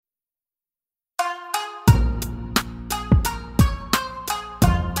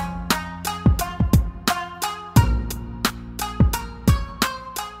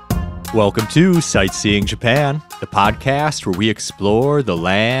Welcome to Sightseeing Japan, the podcast where we explore the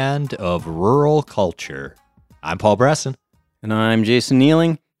land of rural culture. I'm Paul Bresson. And I'm Jason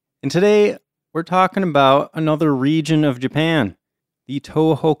Nealing. And today we're talking about another region of Japan, the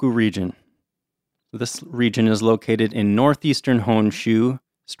Tohoku region. This region is located in northeastern Honshu,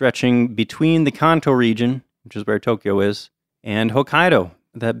 stretching between the Kanto region, which is where Tokyo is, and Hokkaido,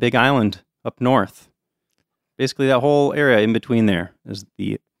 that big island up north. Basically, that whole area in between there is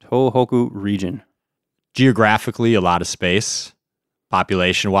the Tohoku region. Geographically, a lot of space.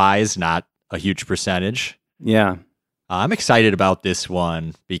 Population-wise, not a huge percentage. Yeah. I'm excited about this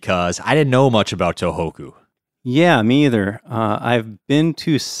one because I didn't know much about Tohoku. Yeah, me either. I've been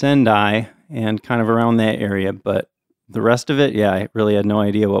to Sendai and kind of around that area, but the rest of it, yeah, I really had no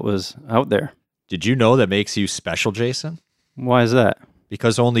idea what was out there. Did you know that makes you special, Jason? Why is that?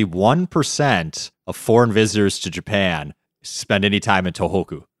 Because only 1% of foreign visitors to Japan spend any time in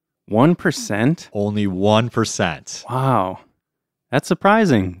Tohoku. 1%? Only 1%. Wow. That's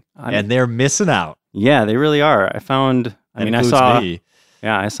surprising. And they're missing out. Yeah, they really are. I saw me.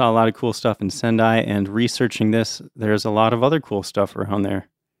 Yeah, I saw a lot of cool stuff in Sendai, and researching this, there's a lot of other cool stuff around there.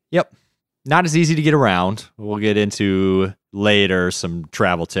 Yep. Not as easy to get around. We'll get into later some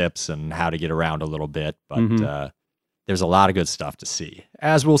travel tips and how to get around a little bit, but there's a lot of good stuff to see,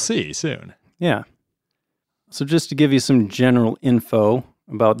 as we'll see soon. Yeah. So just to give you some general info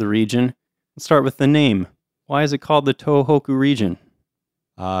about the region, let's start with the name. Why is it called the Tohoku region?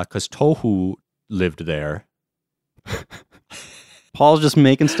 Because Tohu lived there. Paul's just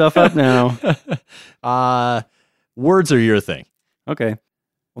making stuff up now. Words are your thing. Okay.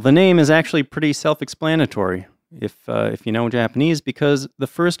 Well, the name is actually pretty self-explanatory if you know Japanese, because the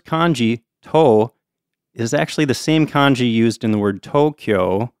first kanji, to, is actually the same kanji used in the word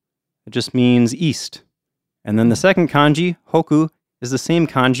Tokyo. It just means east. And then the second kanji, hoku, is the same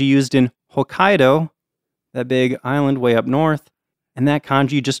kanji used in Hokkaido, that big island way up north, and that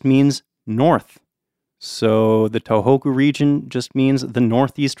kanji just means north. So the Tohoku region just means the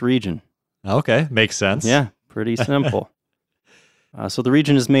northeast region. Okay, makes sense. Yeah, pretty simple. So the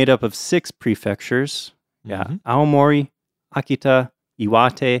region is made up of 6 prefectures. Yeah, Aomori, Akita,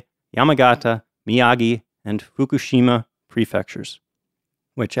 Iwate, Yamagata, Miyagi, and Fukushima prefectures,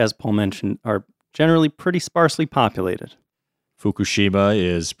 which, as Paul mentioned, are generally pretty sparsely populated. Fukushima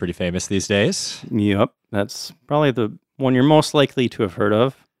is pretty famous these days. Yep, that's probably the one you're most likely to have heard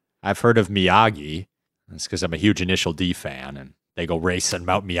of. I've heard of Miyagi. That's because I'm a huge Initial D fan, and they go racing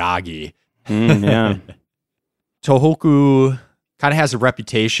Mount Miyagi. Yeah. Tohoku kind of has a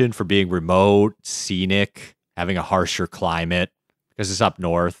reputation for being remote, scenic, having a harsher climate because it's up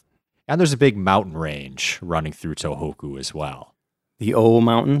north. And there's a big mountain range running through Tohoku as well. The O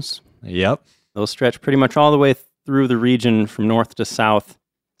Mountains. Yep. Those stretch pretty much all the way through the region from north to south,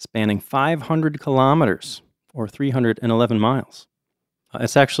 spanning 500 kilometers or 311 miles.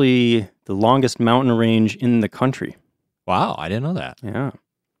 It's actually the longest mountain range in the country. Wow, I didn't know that. Yeah.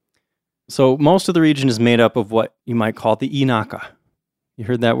 So most of the region is made up of what you might call the Inaka. You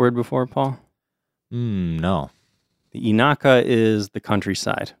heard that word before, Paul? No. The Inaka is the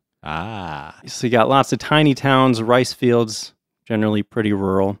countryside. Ah. So you got lots of tiny towns, rice fields, generally pretty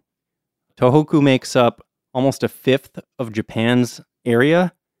rural. Tohoku makes up almost 1/5 of Japan's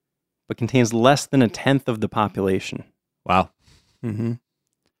area, but contains less than 1/10 of the population. Wow. Mm-hmm.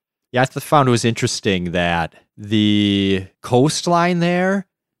 Yeah, I found it was interesting that the coastline there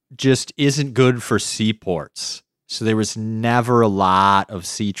just isn't good for seaports. So there was never a lot of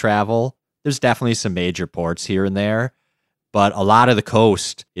sea travel. There's definitely some major ports here and there, but a lot of the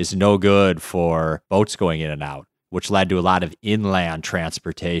coast is no good for boats going in and out, which led to a lot of inland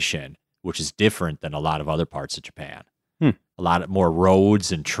transportation, which is different than a lot of other parts of Japan. A lot more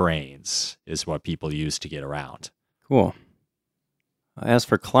roads and trains is what people use to get around. Cool. As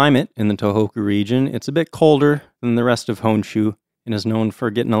for climate in the Tohoku region, it's a bit colder than the rest of Honshu and is known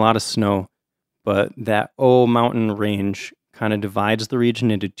for getting a lot of snow. But that O mountain range kind of divides the region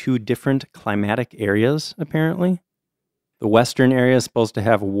into 2 different climatic areas, apparently. The western area is supposed to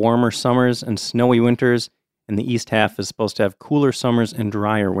have warmer summers and snowy winters, and the east half is supposed to have cooler summers and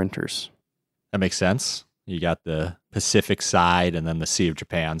drier winters. That makes sense. You got the Pacific side and then the Sea of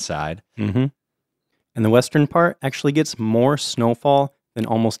Japan side. Mm-hmm. And the western part actually gets more snowfall than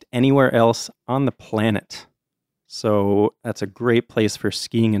almost anywhere else on the planet. So that's a great place for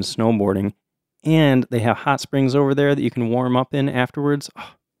skiing and snowboarding. And they have hot springs over there that you can warm up in afterwards.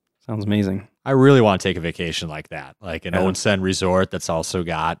 Oh, sounds amazing. I really want to take a vacation like that, like an onsen resort that's also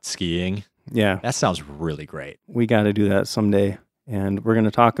got skiing. Yeah. That sounds really great. We got to do that someday. And we're going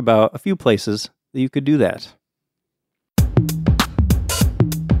to talk about a few places that you could do that.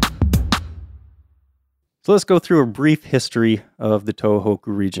 So let's go through a brief history of the Tohoku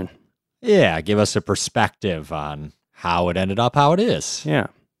region. Yeah, give us a perspective on how it ended up how it is. Yeah.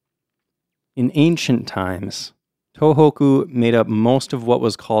 In ancient times, Tohoku made up most of what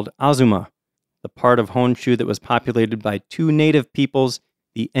was called Azuma, the part of Honshu that was populated by two native peoples,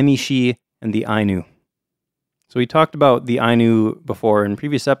 the Emishi and the Ainu. So we talked about the Ainu before in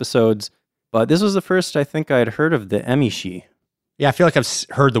previous episodes, but this was the first I think I'd heard of the Emishi. Yeah, I feel like I've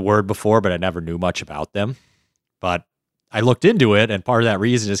heard the word before, but I never knew much about them. But I looked into it, and part of that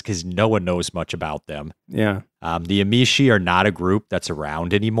reason is because no one knows much about them. Yeah. The Emishi are not a group that's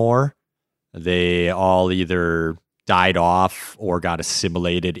around anymore. They all either died off or got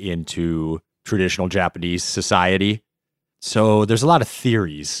assimilated into traditional Japanese society. So there's a lot of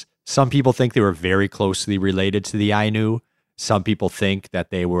theories. Some people think they were very closely related to the Ainu. Some people think that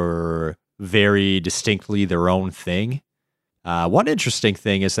they were very distinctly their own thing. One interesting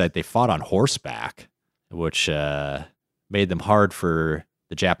thing is that they fought on horseback, which made them hard for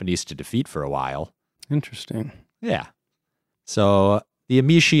the Japanese to defeat for a while. Interesting. Yeah. So the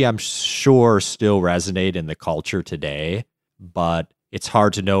Emishi, I'm sure, still resonate in the culture today, but it's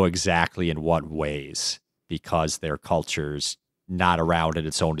hard to know exactly in what ways because their culture's not around in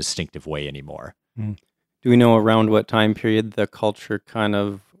its own distinctive way anymore. Do we know around what time period the culture kind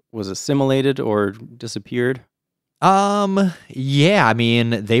of was assimilated or disappeared? Yeah, I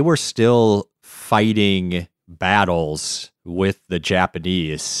mean, they were still fighting battles with the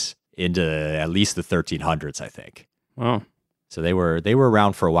Japanese into at least the 1300s, I think. Wow. So they were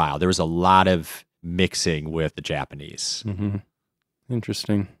around for a while. There was a lot of mixing with the Japanese. Mm-hmm.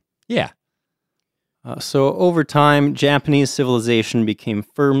 Interesting. Yeah. So over time, Japanese civilization became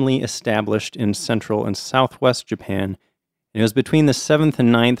firmly established in central and southwest Japan. And it was between the 7th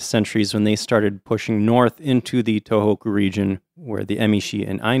and 9th centuries when they started pushing north into the Tohoku region, where the Emishi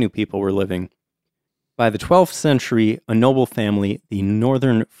and Ainu people were living. By the 12th century, a noble family, the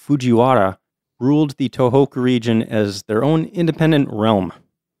northern Fujiwara, ruled the Tohoku region as their own independent realm.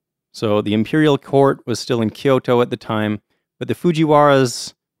 So the imperial court was still in Kyoto at the time, but the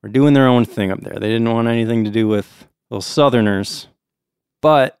Fujiwaras were doing their own thing up there. They didn't want anything to do with those southerners.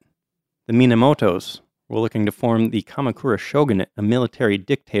 But the Minamotos were looking to form the Kamakura Shogunate, a military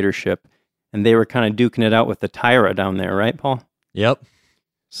dictatorship, and they were kind of duking it out with the Taira down there, right, Paul? Yep.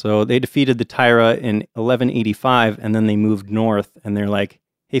 So they defeated the Taira in 1185, and then they moved north, and they're like,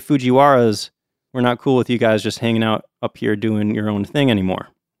 hey, Fujiwaras, we're not cool with you guys just hanging out up here doing your own thing anymore.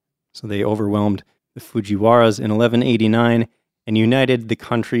 So they overwhelmed the Fujiwaras in 1189 and united the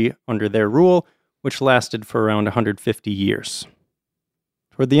country under their rule, which lasted for around 150 years.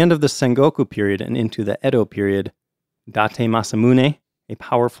 Toward the end of the Sengoku period and into the Edo period, Date Masamune, a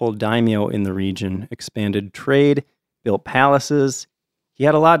powerful daimyo in the region, expanded trade, built palaces. He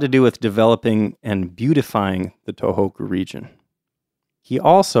had a lot to do with developing and beautifying the Tohoku region. He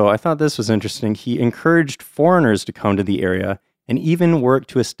also, I thought this was interesting, he encouraged foreigners to come to the area and even worked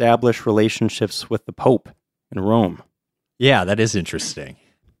to establish relationships with the Pope in Rome. Yeah, that is interesting.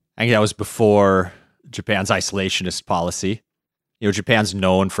 I think that was before Japan's isolationist policy. You know, Japan's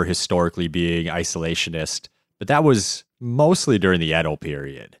known for historically being isolationist, but that was mostly during the Edo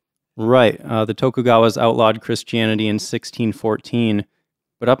period. Right. The Tokugawas outlawed Christianity in 1614,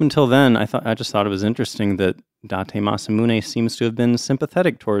 but up until then, I just thought it was interesting that Date Masamune seems to have been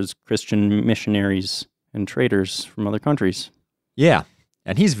sympathetic towards Christian missionaries and traders from other countries. Yeah,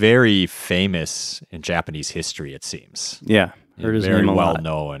 and he's very famous in Japanese history, it seems. Yeah, heard his very name a well lot.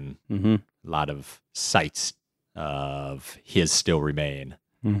 known. Mm-hmm. A lot of sites of his still remain.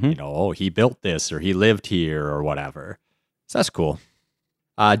 Mm-hmm. You know, oh, he built this or he lived here or whatever. So that's cool.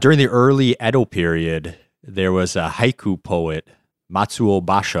 During the early Edo period, there was a haiku poet, Matsuo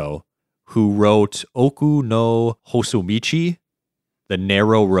Basho, who wrote Oku no Hosomichi, the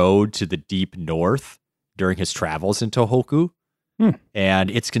narrow road to the deep north, during his travels in Tohoku.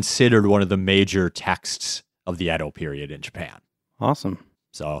 And it's considered one of the major texts of the Edo period in Japan. Awesome.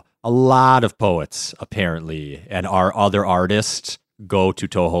 So a lot of poets, apparently, and our other artists go to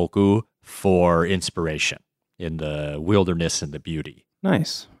Tohoku for inspiration in the wilderness and the beauty.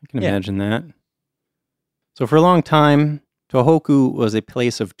 Nice. I can imagine that. So for a long time, Tohoku was a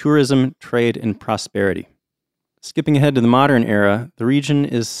place of tourism, trade, and prosperity. Skipping ahead to the modern era, the region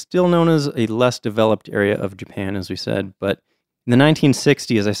is still known as a less developed area of Japan, as we said, but in the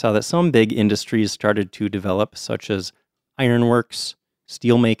 1960s, I saw that some big industries started to develop, such as ironworks,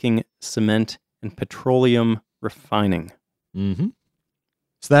 steelmaking, cement, and petroleum refining. Mm-hmm.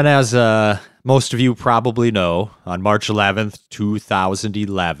 So then, as most of you probably know, on March 11th,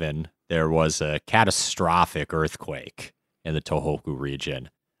 2011, there was a catastrophic earthquake in the Tohoku region,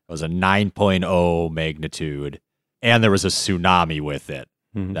 was a 9.0 magnitude. And there was a tsunami with it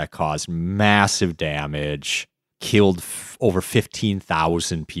that caused massive damage, killed over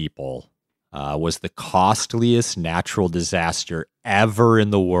 15,000 people. Was the costliest natural disaster ever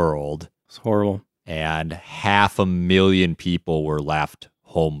in the world. It's horrible. And 500,000 people were left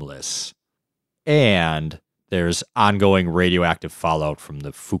homeless. And there's ongoing radioactive fallout from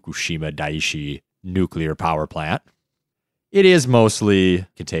the Fukushima Daiichi nuclear power plant. It is mostly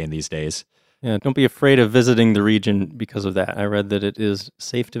contained these days. Yeah, don't be afraid of visiting the region because of that. I read that it is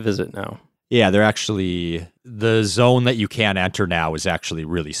safe to visit now. Yeah, the zone that you can't enter now is actually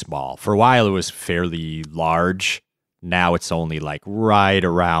really small. For a while, it was fairly large. Now it's only like right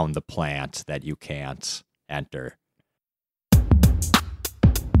around the plant that you can't enter.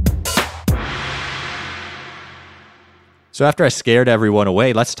 So after I scared everyone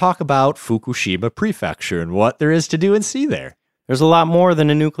away, let's talk about Fukushima Prefecture and what there is to do and see there. There's a lot more than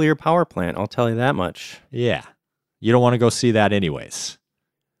a nuclear power plant, I'll tell you that much. Yeah, you don't want to go see that anyways.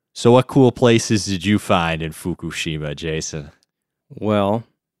 So what cool places did you find in Fukushima, Jason? Well,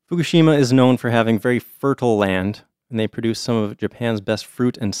 Fukushima is known for having very fertile land, and they produce some of Japan's best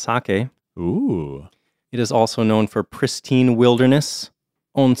fruit and sake. Ooh. It is also known for pristine wilderness,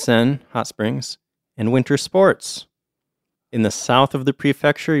 onsen, hot springs, and winter sports. In the south of the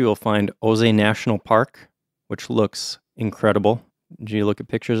prefecture, you will find Ose National Park, which looks incredible. Did you look at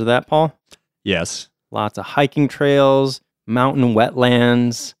pictures of that, Paul? Yes. Lots of hiking trails, mountain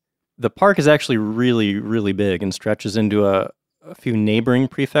wetlands. The park is actually really, really big and stretches into a few neighboring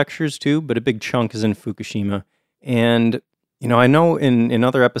prefectures too, but a big chunk is in Fukushima. And, I know in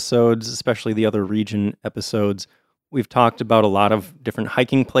other episodes, especially the other region episodes, we've talked about a lot of different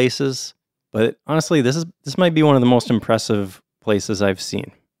hiking places. But honestly, this might be one of the most impressive places I've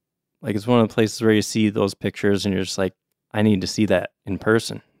seen. Like, it's one of the places where you see those pictures and you're just like, I need to see that in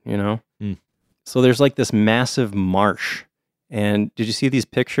person, So there's like this massive marsh. And did you see these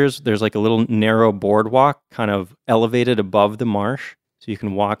pictures? There's like a little narrow boardwalk kind of elevated above the marsh. So you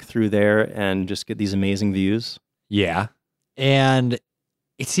can walk through there and just get these amazing views. Yeah. And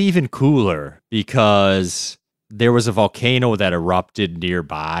it's even cooler because there was a volcano that erupted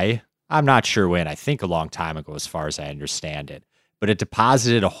nearby. I'm not sure when. I think a long time ago, as far as I understand it. But it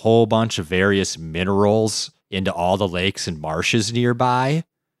deposited a whole bunch of various minerals into all the lakes and marshes nearby.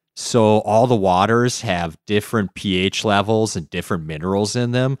 So all the waters have different pH levels and different minerals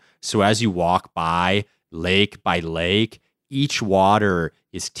in them. So as you walk by lake, each water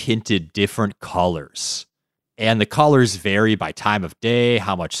is tinted different colors. And the colors vary by time of day,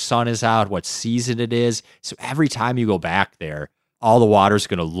 how much sun is out, what season it is. So every time you go back there, all the water's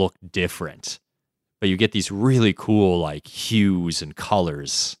going to look different. But you get these really cool like hues and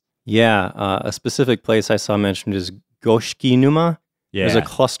colors. Yeah, a specific place I saw mentioned is Goshikinuma. Yeah. There's a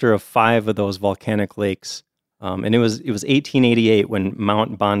cluster of 5 of those volcanic lakes. And it was 1888 when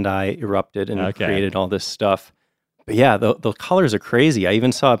Mount Bandai erupted and created all this stuff. But yeah, the colors are crazy. I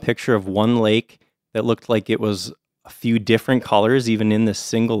even saw a picture of one lake that looked like it was a few different colors even in this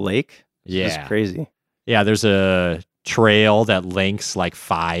single lake. It's just crazy. Yeah, there's a trail that links like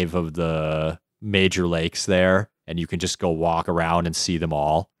 5 of the major lakes there, and you can just go walk around and see them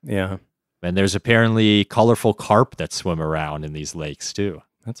all. Yeah. And there's apparently colorful carp that swim around in these lakes too.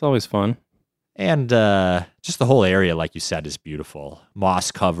 That's always fun. And just the whole area, like you said, is beautiful.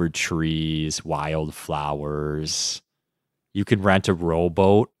 Moss-covered trees, wildflowers. You can rent a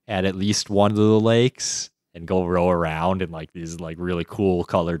rowboat at least one of the lakes and go row around in like these like really cool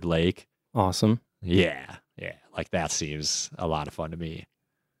colored lake. Awesome. Yeah. Like that seems a lot of fun to me.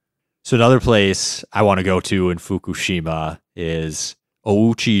 So another place I want to go to in Fukushima is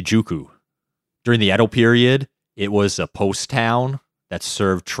Ouchi-juku. During the Edo period, it was a post town that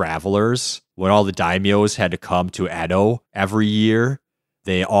served travelers. When all the daimyos had to come to Edo every year,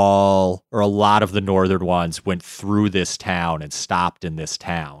 a lot of the northern ones went through this town and stopped in this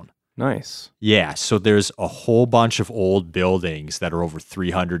town. Nice. Yeah, so there's a whole bunch of old buildings that are over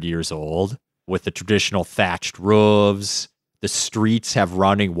 300 years old with the traditional thatched roofs. The streets have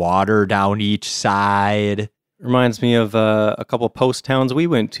running water down each side. Reminds me of a couple of post towns we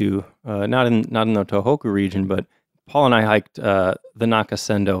went to, not in the Tohoku region, but Paul and I hiked the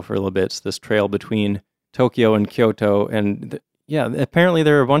Nakasendo for a little bit. It's this trail between Tokyo and Kyoto. And apparently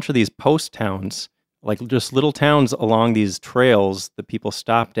there are a bunch of these post towns, like just little towns along these trails that people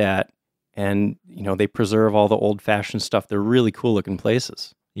stopped at. And, they preserve all the old-fashioned stuff. They're really cool-looking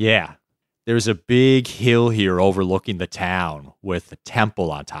places. Yeah. There's a big hill here overlooking the town with a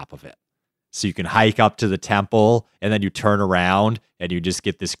temple on top of it. So you can hike up to the temple and then you turn around and you just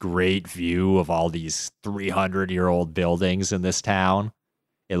get this great view of all these 300-year-old buildings in this town.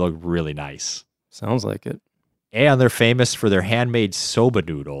 It looked really nice. Sounds like it. And they're famous for their handmade soba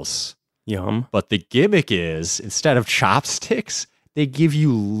noodles. Yum. But the gimmick is, instead of chopsticks, they give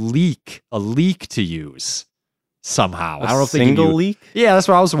you a leek to use somehow. I don't know if they give single you, leek? Yeah, that's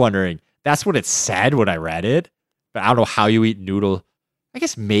what I was wondering. That's what it said when I read it. But I don't know how you eat noodle. I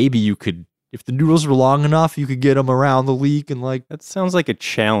guess maybe you could, if the noodles were long enough, you could get them around the leek and like That sounds like a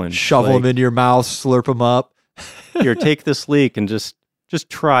challenge. shovel them into your mouth, slurp them up. Here, take this leek and just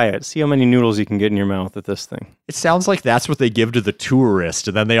try it. See how many noodles you can get in your mouth with this thing. It sounds like that's what they give to the tourist,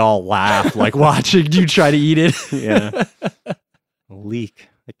 and then they all laugh, like watching you try to eat it. Yeah. A leek.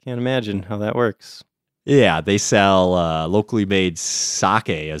 I can't imagine how that works. Yeah, they sell locally made sake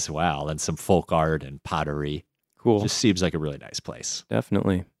as well, and some folk art and pottery. Cool. Just seems like a really nice place.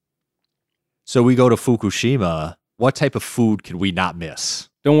 Definitely. So we go to Fukushima. What type of food can we not miss?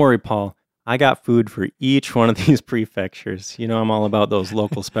 Don't worry, Paul. I got food for each one of these prefectures. You know, I'm all about those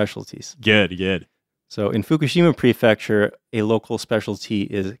local specialties. Good. So in Fukushima Prefecture, a local specialty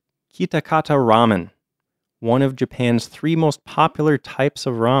is Kitakata ramen, one of Japan's 3 most popular types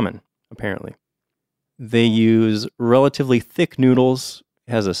of ramen, apparently. They use relatively thick noodles,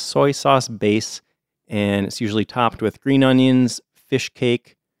 it has a soy sauce base, and it's usually topped with green onions, fish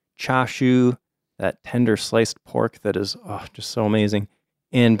cake, chashu, that tender sliced pork that is just so amazing,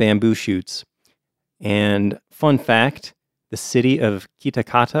 and bamboo shoots. And fun fact, the city of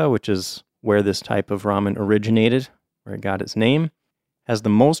Kitakata, which is where this type of ramen originated, where it got its name, has the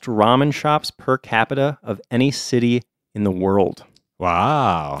most ramen shops per capita of any city in the world.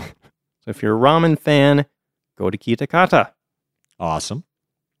 Wow. So if you're a ramen fan, go to Kitakata. Awesome.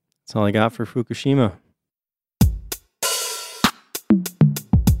 That's all I got for Fukushima.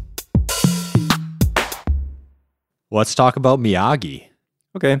 Let's talk about Miyagi.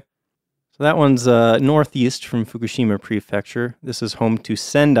 Okay. So that one's northeast from Fukushima Prefecture. This is home to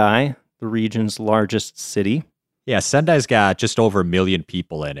Sendai, the region's largest city. Yeah, Sendai's got just over 1 million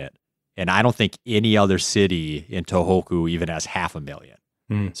people in it. And I don't think any other city in Tohoku even has 500,000.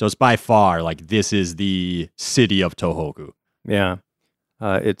 So it's by far, like, this is the city of Tohoku. Yeah.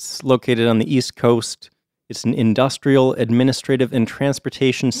 It's located on the East Coast. It's an industrial, administrative, and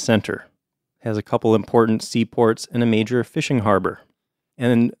transportation center. It has a couple important seaports and a major fishing harbor.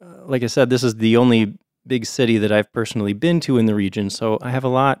 And like I said, this is the only big city that I've personally been to in the region, so I have a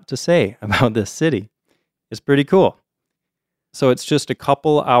lot to say about this city. It's pretty cool. So it's just a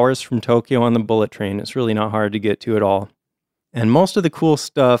couple hours from Tokyo on the bullet train. It's really not hard to get to at all. And most of the cool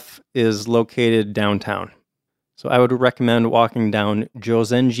stuff is located downtown. So I would recommend walking down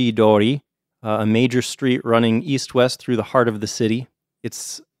Jozenji Dori, a major street running east-west through the heart of the city.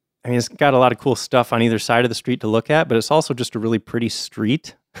 It's got a lot of cool stuff on either side of the street to look at, but it's also just a really pretty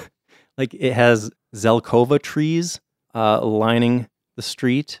street. Like, it has Zelkova trees lining the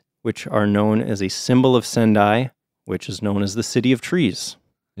street, which are known as a symbol of Sendai, which is known as the City of Trees.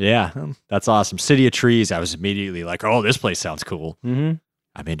 Yeah, that's awesome. City of Trees. I was immediately like, oh, this place sounds cool. Mm-hmm.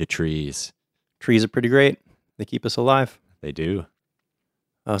 I'm into trees. Trees are pretty great. They keep us alive. They do.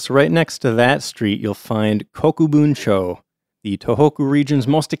 So right next to that street, you'll find Kokubuncho, the Tohoku region's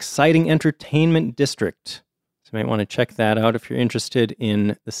most exciting entertainment district. So you might want to check that out if you're interested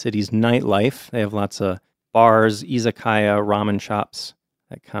in the city's nightlife. They have lots of bars, izakaya, ramen shops,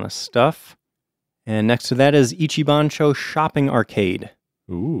 that kind of stuff. And next to that is Ichibancho Shopping Arcade.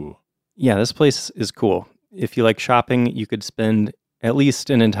 Ooh. Yeah, this place is cool. If you like shopping, you could spend at least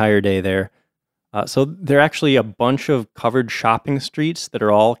an entire day there. So there are actually a bunch of covered shopping streets that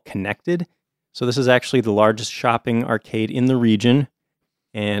are all connected. So this is actually the largest shopping arcade in the region.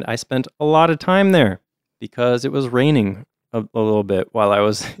 And I spent a lot of time there because it was raining a little bit while I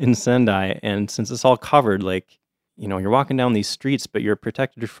was in Sendai. And since it's all covered, like, you know, you're walking down these streets, but you're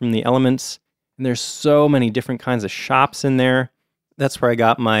protected from the elements. And there's so many different kinds of shops in there. That's where I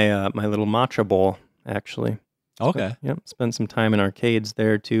got my my little matcha bowl, actually. Okay. Yep, spent some time in arcades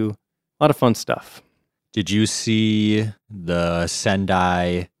there too. A lot of fun stuff. Did you see the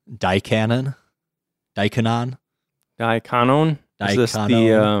Sendai Daikanon? Daikanon? Is this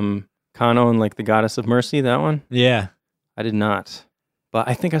the Kanon, like the goddess of mercy, that one? Yeah. I did not. But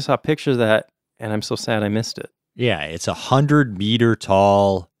I think I saw pictures of that, and I'm so sad I missed it. Yeah, it's a 100-meter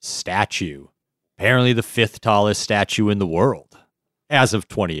tall statue. Apparently the 5th tallest statue in the world. As of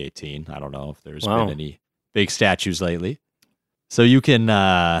 2018. I don't know if there's been any big statues lately. So you can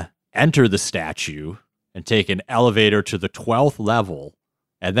enter the statue and take an elevator to the 12th level,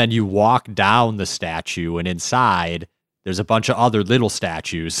 and then you walk down the statue, and inside there's a bunch of other little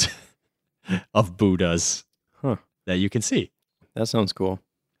statues of Buddhas that you can see. That sounds cool.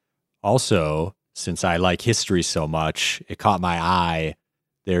 Also, since I like history so much, it caught my eye.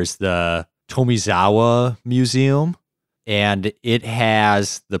 There's the Tomizawa Museum, and it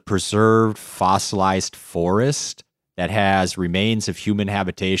has the preserved fossilized forest that has remains of human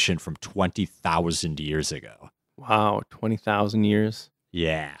habitation from 20,000 years ago. Wow, 20,000 years.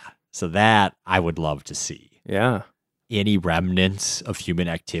 Yeah. So that I would love to see. Yeah. Any remnants of human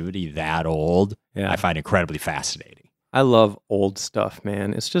activity that old, Yeah. I find incredibly fascinating. I love old stuff,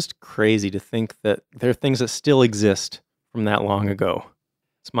 man. It's just crazy to think that there are things that still exist from that long ago.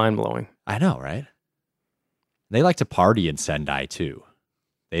 It's mind-blowing. I know, right? They like to party in Sendai too.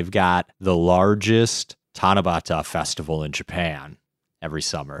 They've got the largest Tanabata festival in Japan every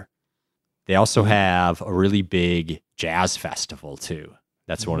summer. They also have a really big jazz festival too.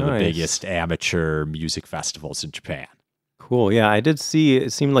 That's one of the biggest amateur music festivals in Japan. Cool. Yeah, I did see,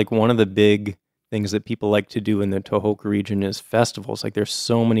 it seemed like one of the big things that people like to do in the Tohoku region is festivals. Like there's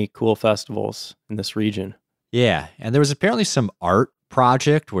so many cool festivals in this region. Yeah, and there was apparently some art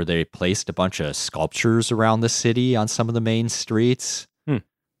project where they placed a bunch of sculptures around the city on some of the main streets.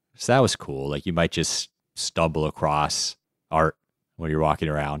 So that was cool. Like you might just stumble across art when you're walking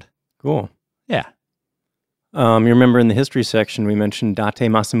around. Cool. Yeah. You remember in the history section we mentioned Date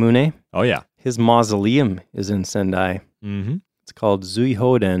Masamune? Oh, yeah. His mausoleum is in Sendai. Mm-hmm. It's called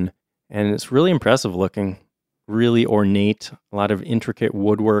Zuihoden, and it's really impressive looking, really ornate, a lot of intricate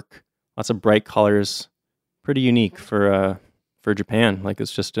woodwork, lots of bright colors, pretty unique for Japan. Like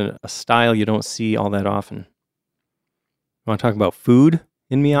it's just a style you don't see all that often. You want to talk about food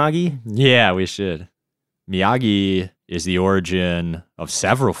in Miyagi? Yeah, we should. Miyagi is the origin of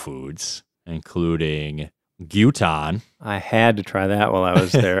several foods, including gyutan. I had to try that while I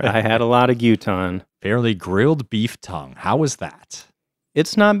was there. I had a lot of gyutan. Apparently grilled beef tongue. How was that?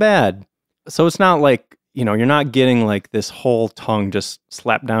 It's not bad. So it's not like, you're not getting like this whole tongue just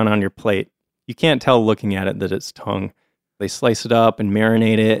slapped down on your plate. You can't tell looking at it that it's tongue. They slice it up and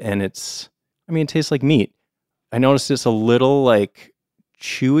marinate it, and it tastes like meat. I noticed it's a little like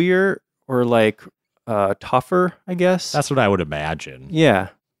chewier or like tougher, I guess. That's what I would imagine. Yeah,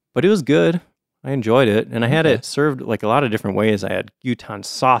 but it was good. I enjoyed it, and I had it served like a lot of different ways. I had gyutan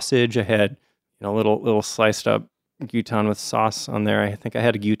sausage. I had little sliced up gyutan with sauce on there. I think I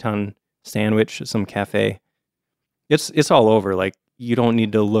had a gyutan sandwich at some cafe. It's all over. Like you don't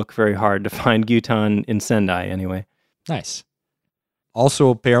need to look very hard to find gyutan in Sendai anyway. Nice. Also,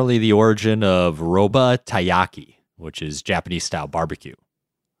 apparently the origin of roba taiyaki, which is Japanese style barbecue.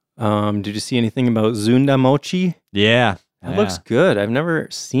 Did you see anything about Zunda Mochi? Yeah. That looks good. I've never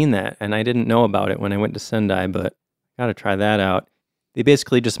seen that, and I didn't know about it when I went to Sendai, but got to try that out. They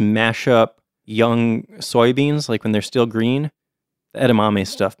basically just mash up young soybeans, like when they're still green, the edamame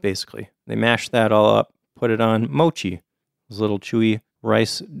stuff, basically. They mash that all up, put it on mochi, those little chewy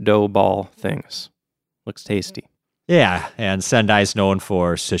rice dough ball things. Looks tasty. Yeah, and Sendai's known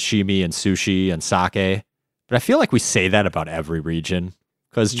for sashimi and sushi and sake, but I feel like we say that about every region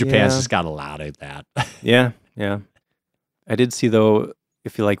because Japan's just got a lot of that. Yeah. I did see, though,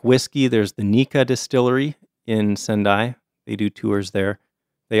 if you like whiskey, there's the Nika Distillery in Sendai. They do tours there.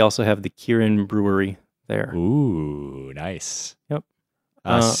 They also have the Kirin Brewery there. Ooh, nice. Yep.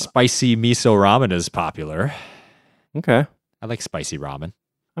 Spicy miso ramen is popular. Okay. I like spicy ramen.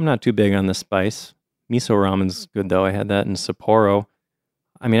 I'm not too big on the spice. Miso ramen's good, though. I had that in Sapporo.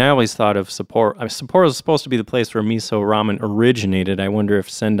 I mean, I always thought of Sapporo. Sapporo is supposed to be the place where miso ramen originated. I wonder if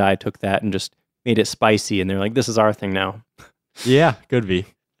Sendai took that and just made it spicy, and they're like, this is our thing now. Yeah, could be.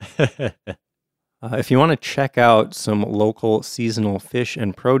 If you want to check out some local seasonal fish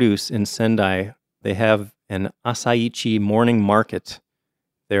and produce in Sendai, they have an Asaichi morning market.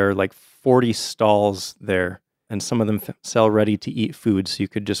 There are like 40 stalls there, and some of them sell ready-to-eat food, so you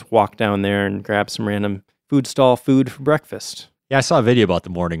could just walk down there and grab some random food stall food for breakfast. Yeah, I saw a video about the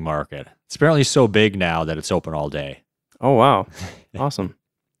morning market. It's apparently so big now that it's open all day. Oh, wow. Awesome.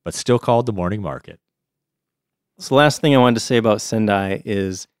 But still called the morning market. So the last thing I wanted to say about Sendai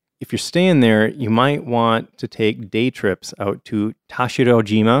is if you're staying there, you might want to take day trips out to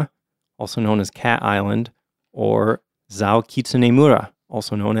Tashirojima, also known as Cat Island, or Zao Kitsunemura,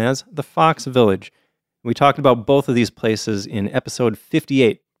 also known as the Fox Village. We talked about both of these places in episode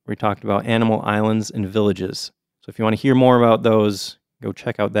 58, where we talked about animal islands and villages. So if you want to hear more about those, go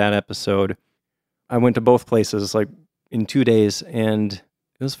check out that episode. I went to both places like in 2 days, and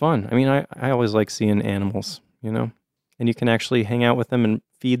it was fun. I mean, I always like seeing animals, and you can actually hang out with them and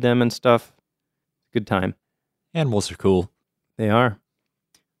feed them and stuff. Good time. Animals are cool. They are.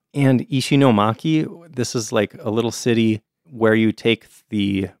 And Ishinomaki, this is like a little city where you take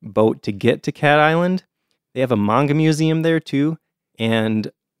the boat to get to Cat Island. They have a manga museum there too.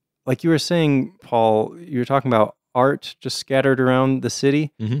 And like you were saying, Paul, you were talking about art just scattered around the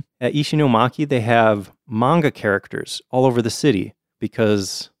city. Mhm. At Ishinomaki, they have manga characters all over the city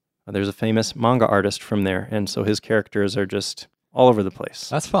because there's a famous manga artist from there. And so his characters are just all over the place.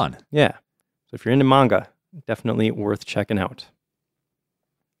 That's fun. Yeah. So if you're into manga, definitely worth checking out.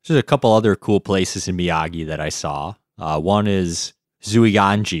 There's a couple other cool places in Miyagi that I saw. One is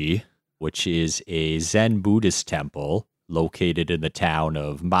Zuiganji, which is a Zen Buddhist temple located in the town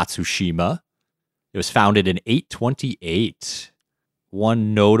of Matsushima. It was founded in 828.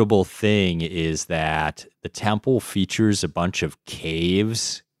 One notable thing is that the temple features a bunch of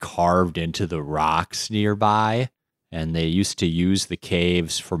caves carved into the rocks nearby, and they used to use the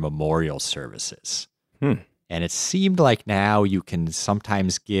caves for memorial services. And it seemed like now you can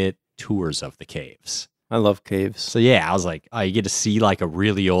sometimes get tours of the caves. I love caves. So yeah, I was like, oh, you get to see like a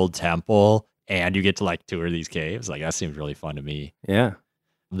really old temple and you get to like tour these caves. Like that seems really fun to me. Yeah.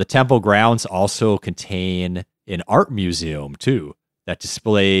 The temple grounds also contain an art museum too that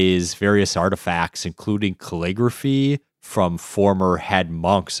displays various artifacts, including calligraphy from former head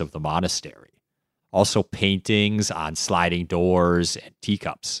monks of the monastery. Also paintings on sliding doors and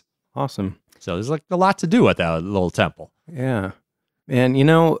teacups. Awesome. So there's like a lot to do at that little temple. Yeah. And you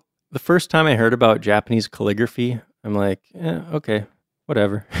know, the first time I heard about Japanese calligraphy, I'm like, okay,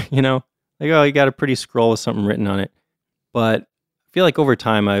 whatever. You know, like, oh, you got a pretty scroll with something written on it. But I feel like over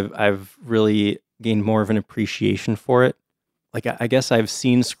time, I've really gained more of an appreciation for it. Like, I guess I've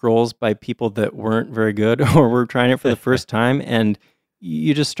seen scrolls by people that weren't very good or were trying it for the first time. And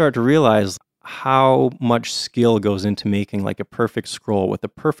you just start to realize how much skill goes into making like a perfect scroll with the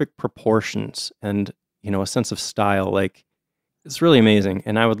perfect proportions and, you know, a sense of style. Like, it's really amazing.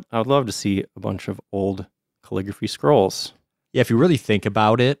 And I would love to see a bunch of old calligraphy scrolls. Yeah, if you really think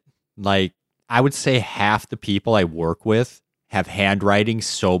about it, like I would say half the people I work with have handwriting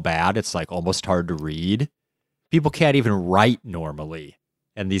so bad it's like almost hard to read. People can't even write normally.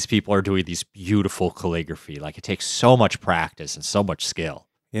 And these people are doing these beautiful calligraphy. Like it takes so much practice and so much skill.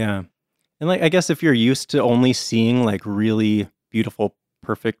 Yeah. And like, I guess if you're used to only seeing like really beautiful,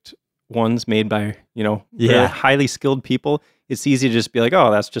 perfect ones made by, you know, very highly skilled people, it's easy to just be like, oh,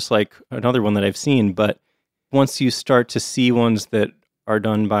 that's just like another one that I've seen. But once you start to see ones that are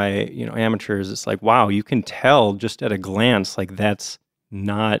done by, you know, amateurs, it's like, wow, you can tell just at a glance, like that's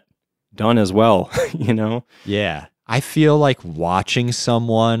not done as well, you know? Yeah. I feel like watching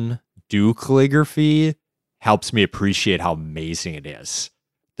someone do calligraphy helps me appreciate how amazing it is.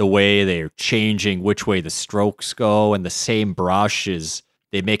 The way they're changing which way the strokes go, and the same brush is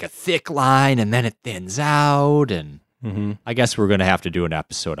they make a thick line and then it thins out. And I guess we're going to have to do an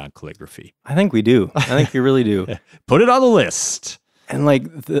episode on calligraphy. I think we do. I think we really do. Put it on the list. And like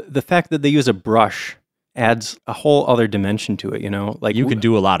the fact that they use a brush adds a whole other dimension to it, you know? Like you can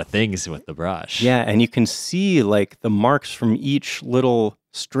do a lot of things with the brush. Yeah, and you can see like the marks from each little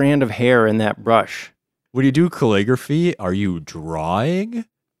strand of hair in that brush. When you do calligraphy, are you drawing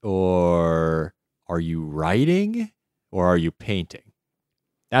or are you writing or are you painting?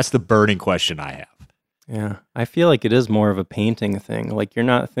 That's the burning question I have. Yeah, I feel like it is more of a painting thing. Like you're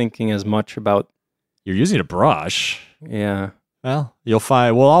not thinking as much about... You're using a brush. Yeah. Well,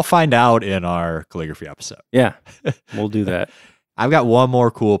 I'll find out in our calligraphy episode. Yeah, we'll do that. I've got one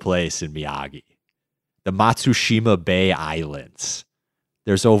more cool place in Miyagi. The Matsushima Bay Islands.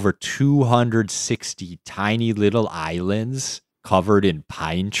 There's over 260 tiny little islands covered in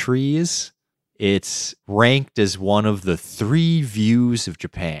pine trees. It's ranked as one of the 3 views of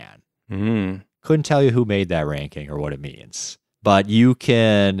Japan. Couldn't tell you who made that ranking or what it means. But you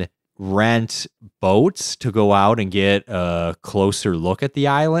can rent boats to go out and get a closer look at the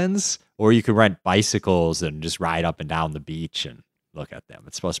islands, or you can rent bicycles and just ride up and down the beach and look at them.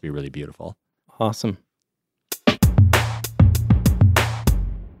 It's supposed to be really beautiful. Awesome.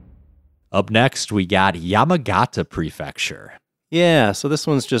 Up next, we got Yamagata Prefecture. Yeah, so this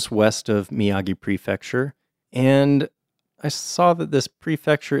one's just west of Miyagi Prefecture. And I saw that this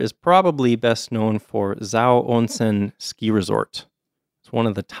prefecture is probably best known for Zao Onsen Ski Resort. It's one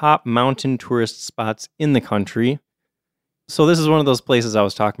of the top mountain tourist spots in the country. So this is one of those places I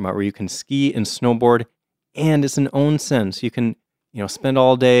was talking about where you can ski and snowboard, and it's an onsen. So you can, you know, spend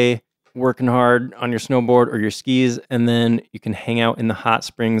all day working hard on your snowboard or your skis, and then you can hang out in the hot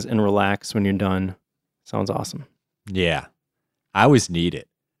springs and relax when you're done. Sounds awesome. Yeah, I always need it.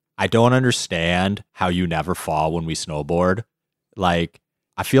 I don't understand how you never fall when we snowboard. Like,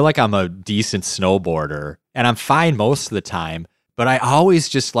 I feel like I'm a decent snowboarder, and I'm fine most of the time, but I always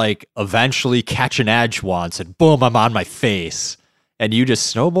just like eventually catch an edge once and boom, I'm on my face. and you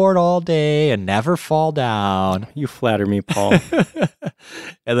just snowboard all day and never fall down. You flatter me, Paul.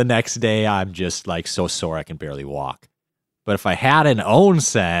 And the next day, I'm just like so sore I can barely walk. But if I had an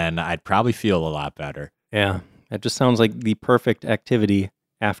onsen, I'd probably feel a lot better. Yeah, that just sounds like the perfect activity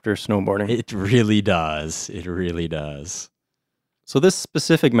after snowboarding. It really does. It really does. So this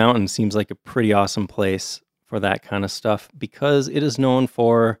specific mountain seems like a pretty awesome place for that kind of stuff because it is known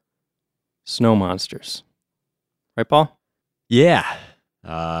for snow monsters. Right, Paul? Yeah.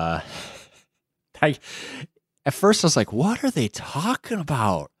 At first I was like, what are they talking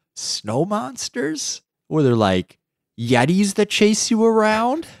about? Snow monsters? Or they're like Yetis that chase you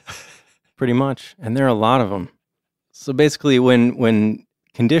around? Pretty much. And there are a lot of them. So basically when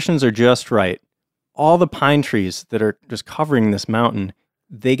conditions are just right, all the pine trees that are just covering this mountain,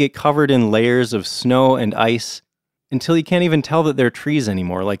 they get covered in layers of snow and ice until you can't even tell that they're trees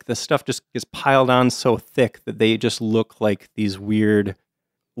anymore. Like the stuff just gets piled on so thick that they just look like these weird,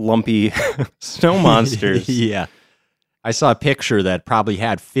 lumpy snow monsters. Yeah. I saw a picture that probably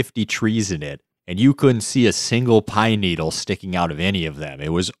had 50 trees in it, and you couldn't see a single pine needle sticking out of any of them.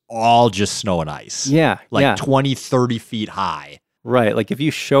 It was all just snow and ice. Yeah. Like 20, 30 feet high. Right. Like if you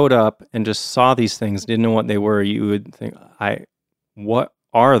showed up and just saw these things, didn't know what they were, you would think, what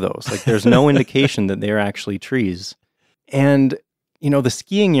are those? Like there's no indication that they're actually trees. And, the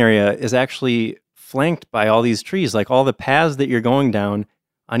skiing area is actually flanked by all these trees. Like all the paths that you're going down,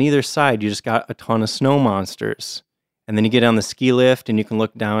 on either side, you just got a ton of snow monsters. And then you get on the ski lift and you can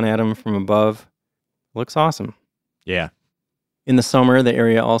look down at them from above. Looks awesome. Yeah. In the summer, the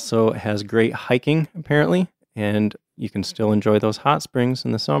area also has great hiking, apparently. And you can still enjoy those hot springs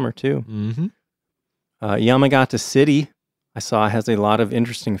in the summer, too. Mm-hmm. Yamagata City, I saw, has a lot of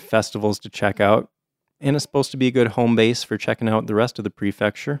interesting festivals to check out. And it's supposed to be a good home base for checking out the rest of the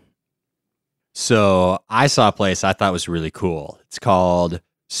prefecture. So I saw a place I thought was really cool. It's called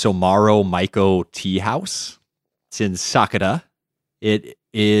Somaro Maiko Tea House. It's in Sakata. It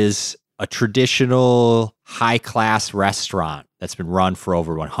is a traditional high-class restaurant that's been run for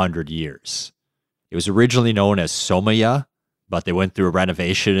over 100 years. It was originally known as Somaya, but they went through a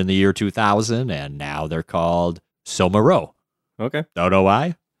renovation in the year 2000, and now they're called Somaro. Okay. Don't know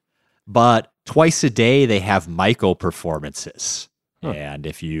why. But twice a day, they have Maiko performances. Huh. And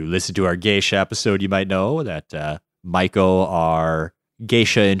if you listen to our geisha episode, you might know that Maiko are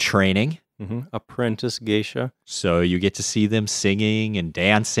geisha in training. Mm-hmm. Apprentice geisha. So you get to see them singing and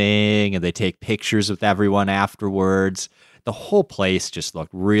dancing, and they take pictures with everyone afterwards. The whole place just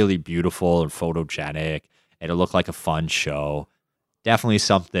looked really beautiful and photogenic, and it looked like a fun show. Definitely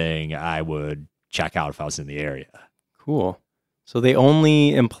something I would check out if I was in the area. Cool. So they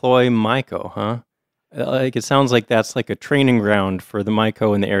only employ Maiko, huh? Like it sounds like that's like a training ground for the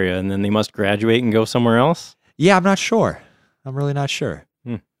Maiko in the area, and then they must graduate and go somewhere else? Yeah, I'm not sure. I'm really not sure.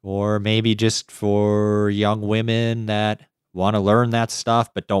 Hmm. Or maybe just for young women that want to learn that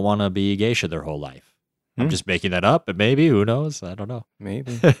stuff but don't want to be a geisha their whole life. I'm just making that up, but maybe, who knows? I don't know.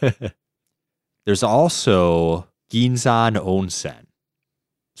 Maybe. There's also Ginzan Onsen.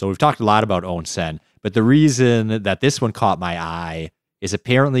 So we've talked a lot about onsen, but the reason that this one caught my eye is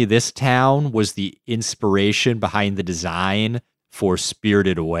apparently this town was the inspiration behind the design for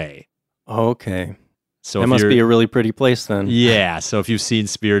Spirited Away. Okay. So that must be a really pretty place then. Yeah. So if you've seen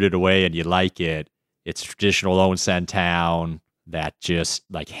Spirited Away and you like it, it's traditional onsen town that just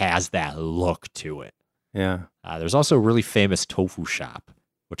like has that look to it. Yeah. There's also a really famous tofu shop,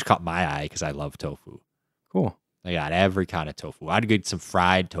 which caught my eye because I love tofu. Cool. They got every kind of tofu. I'd get some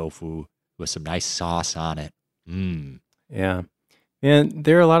fried tofu with some nice sauce on it. Yeah. And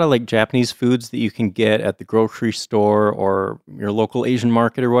there are a lot of like Japanese foods that you can get at the grocery store or your local Asian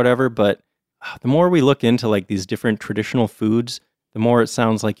market or whatever. But the more we look into like these different traditional foods, the more it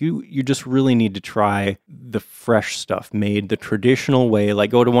sounds like you just really need to try the fresh stuff made the traditional way. Like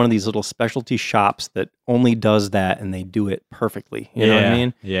go to one of these little specialty shops that only does that and they do it perfectly. You know what I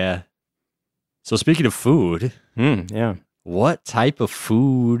mean? Yeah. So speaking of food, yeah. What type of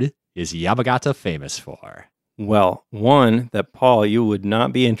food is Yamagata famous for? Well, one that, Paul, you would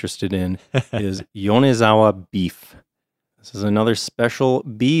not be interested in is Yonezawa beef. This is another special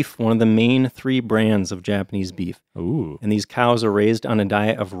beef, one of the main 3 brands of Japanese beef. Ooh. And these cows are raised on a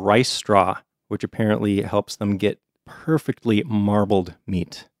diet of rice straw, which apparently helps them get perfectly marbled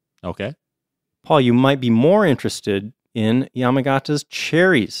meat. Okay. Paul, you might be more interested in Yamagata's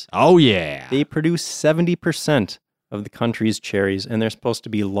cherries. Oh, yeah. They produce 70% of the country's cherries, and they're supposed to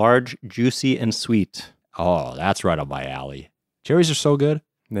be large, juicy, and sweet. Oh, that's right up my alley. Cherries are so good.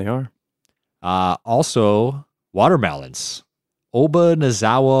 They are. Also, watermelons. Oba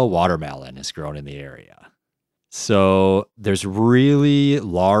Nozawa watermelon is grown in the area. So there's really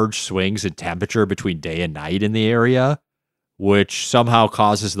large swings in temperature between day and night in the area, which somehow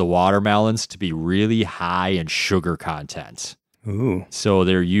causes the watermelons to be really high in sugar content. Ooh. So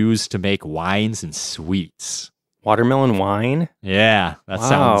they're used to make wines and sweets. Watermelon wine? Yeah, that Wow.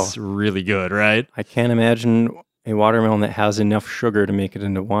 sounds really good, right? I can't imagine a watermelon that has enough sugar to make it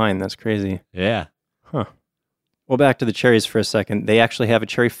into wine. That's crazy. Yeah. Huh. Well, back to the cherries for a second. They actually have a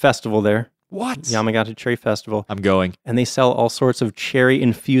cherry festival there. What? Yamagata Cherry Festival. I'm going. And they sell all sorts of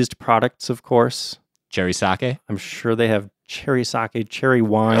cherry-infused products, of course. Cherry sake? I'm sure they have cherry sake, cherry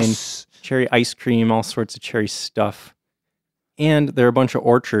wine, Yes. cherry ice cream, all sorts of cherry stuff. And there are a bunch of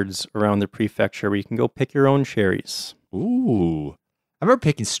orchards around the prefecture where you can go pick your own cherries. Ooh. I remember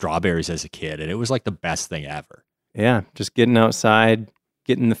picking strawberries as a kid, and it was like the best thing ever. Yeah, just getting outside,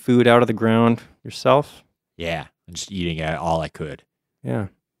 getting the food out of the ground yourself. Yeah. And just eating it all I could. Yeah.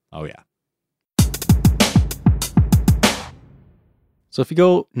 Oh, yeah. So if you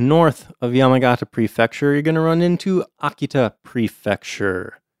go north of Yamagata Prefecture, you're going to run into Akita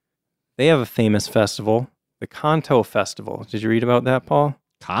Prefecture. They have a famous festival, the Kanto Festival. Did you read about that, Paul?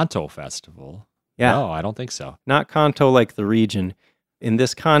 Kanto Festival? Yeah. No, I don't think so. Not Kanto like the region. In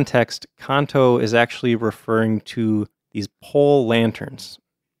this context, Kanto is actually referring to these pole lanterns.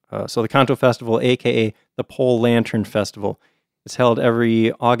 So the Kanto Festival, aka the Pole Lantern Festival, is held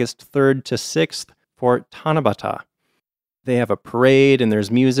every August 3rd to 6th for Tanabata. They have a parade and there's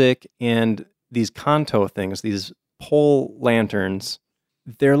music, and these Kanto things, these pole lanterns,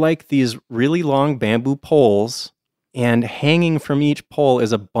 they're like these really long bamboo poles, and hanging from each pole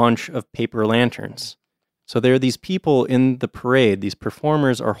is a bunch of paper lanterns. So there are these people in the parade, these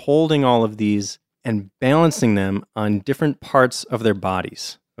performers are holding all of these and balancing them on different parts of their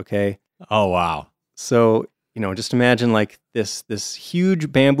bodies, okay? Oh, wow. So, just imagine like this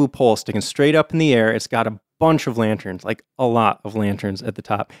huge bamboo pole sticking straight up in the air. It's got a bunch of lanterns, like a lot of lanterns at the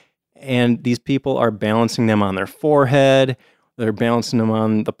top. And these people are balancing them on their forehead. They're balancing them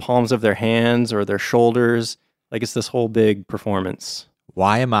on the palms of their hands or their shoulders. Like it's this whole big performance.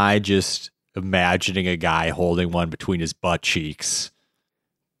 Why am I just imagining a guy holding one between his butt cheeks?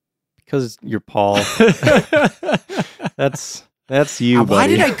 Because you're Paul. That's you, buddy. Why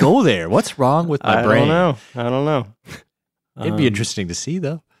did I go there? What's wrong with my brain? I don't know. It'd be interesting to see,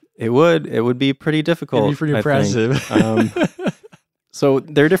 though. It would be pretty difficult. It'd be pretty I impressive. think. So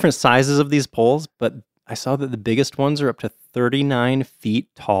there are different sizes of these poles, but I saw that the biggest ones are up to 39 feet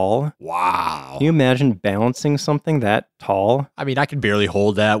tall. Wow. Can you imagine balancing something that tall? I mean, I can barely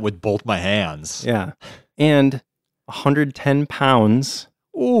hold that with both my hands. Yeah. And 110 pounds.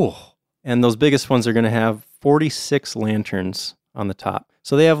 Ooh. And those biggest ones are going to have 46 lanterns on the top.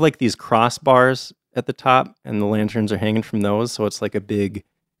 So they have like these crossbars at the top, and the lanterns are hanging from those. So it's like a big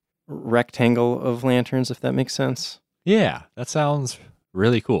rectangle of lanterns, if that makes sense. Yeah, that sounds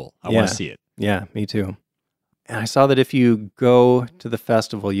really cool. I Yeah. want to see it. Yeah, me too. And I saw that if you go to the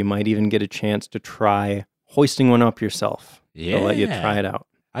festival, you might even get a chance to try hoisting one up yourself. Yeah. They'll let you try it out.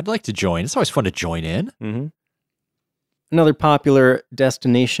 I'd like to join. It's always fun to join in. Mm-hmm. Another popular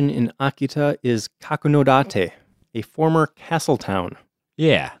destination in Akita is Kakunodate, a former castle town.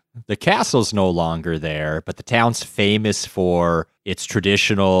 Yeah. The castle's no longer there, but the town's famous for its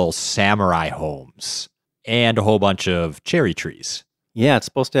traditional samurai homes and a whole bunch of cherry trees. Yeah, it's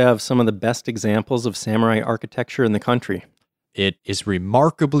supposed to have some of the best examples of samurai architecture in the country. It is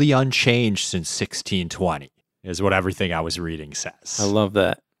remarkably unchanged since 1620, is what everything I was reading says. I love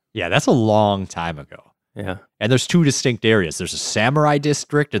that. Yeah, that's a long time ago. Yeah. And there's two distinct areas. There's a samurai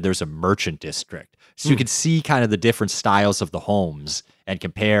district and there's a merchant district. So you can see kind of the different styles of the homes and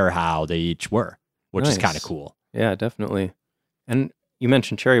compare how they each were, which is Nice. kind of cool. Yeah, definitely. And you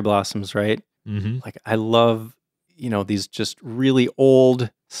mentioned cherry blossoms, right? Mm-hmm. Like I love, these just really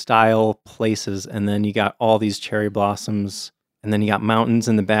old style places. And then you got all these cherry blossoms, and then you got mountains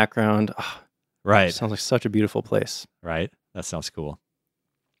in the background. Oh, Right. sounds like such a beautiful place. Right. That sounds cool.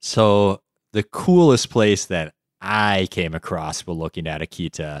 So the coolest place that I came across while looking at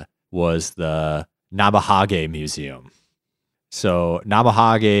Akita was the Namahage Museum. So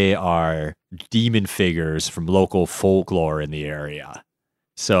Namahage are demon figures from local folklore in the area.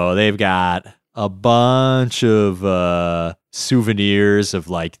 So they've got a bunch of souvenirs of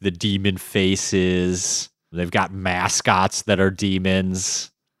like the demon faces. They've got mascots that are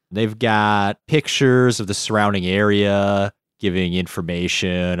demons. They've got pictures of the surrounding area, giving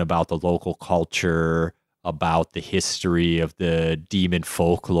information about the local culture, about the history of the demon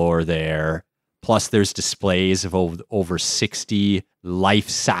folklore there. Plus, there's displays of over 60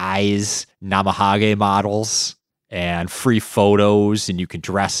 life-size Namahage models and free photos, and you can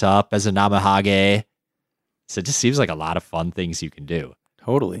dress up as a Namahage. So it just seems like a lot of fun things you can do.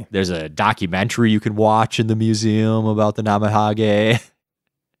 Totally. There's a documentary you can watch in the museum about the Namahage.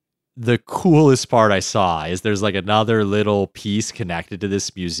 The coolest part I saw is there's like another little piece connected to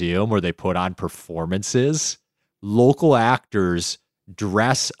this museum where they put on performances. Local actors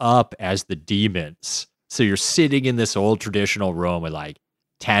dress up as the demons. So you're sitting in this old traditional room with like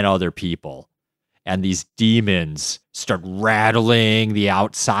 10 other people. And these demons start rattling the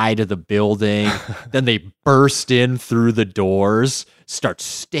outside of the building. Then they burst in through the doors, start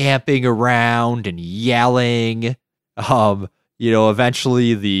stamping around and yelling.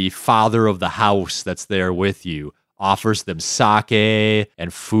 Eventually the father of the house that's there with you offers them sake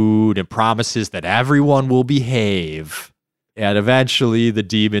and food and promises that everyone will behave. And eventually the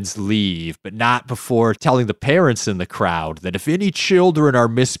demons leave, but not before telling the parents in the crowd that if any children are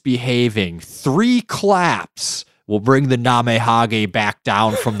misbehaving, 3 claps will bring the Namehage back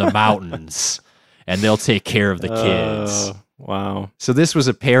down from the mountains, and they'll take care of the kids. Wow. So this was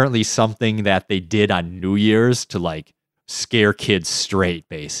apparently something that they did on New Year's to like scare kids straight,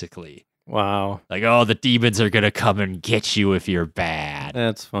 basically. Wow. Like, oh, the demons are going to come and get you if you're bad.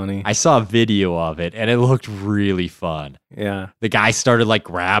 That's funny. I saw a video of it, and it looked really fun. Yeah. The guy started, like,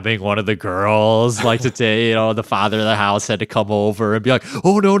 grabbing one of the girls, like, to say, the father of the house had to come over and be like,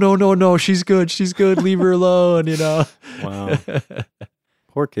 oh, no, she's good, leave her alone, Wow.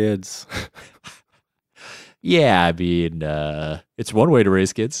 Poor kids. Yeah, I mean, it's one way to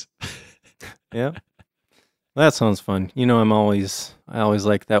raise kids. Yeah. That sounds fun. I always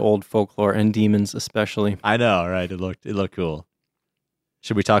like that old folklore and demons especially. I know, right? It looked cool.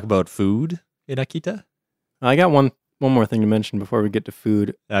 Should we talk about food in Akita? I got one more thing to mention before we get to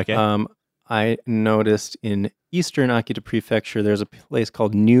food. Okay. I noticed in eastern Akita Prefecture, there's a place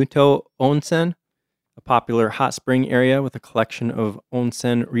called Nyuto Onsen, a popular hot spring area with a collection of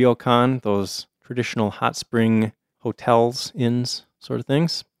onsen ryokan, those traditional hot spring hotels, inns, sort of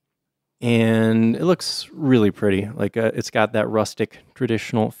things. And it looks really pretty. Like it's got that rustic,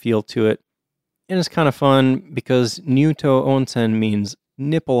 traditional feel to it. And it's kind of fun because Nyuto Onsen means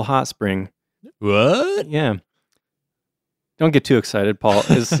nipple hot spring. What? Yeah. Don't get too excited, Paul.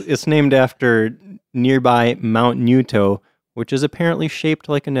 It's named after nearby Mount Nyuto, which is apparently shaped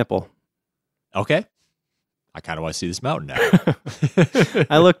like a nipple. Okay. I kind of want to see this mountain now.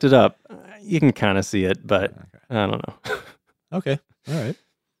 I looked it up. You can kind of see it, but I don't know. Okay. All right.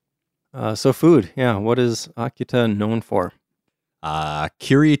 So food, yeah. What is Akita known for?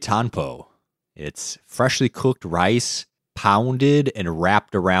 Kiri tanpo. It's freshly cooked rice, pounded and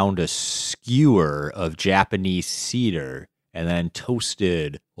wrapped around a skewer of Japanese cedar, and then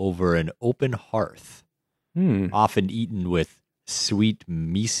toasted over an open hearth. Often eaten with sweet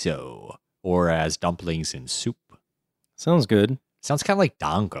miso or as dumplings in soup. Sounds good. Sounds kind of like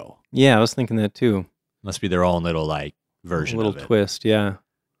dango. Yeah, I was thinking that too. Must be their own little version of it. A little twist, yeah.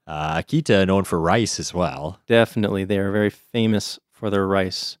 Akita known for rice as well. Definitely. They are very famous for their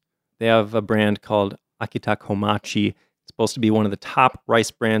rice. They have a brand called Akita Komachi. It's supposed to be one of the top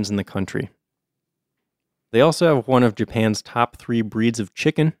rice brands in the country. They also have one of Japan's top 3 breeds of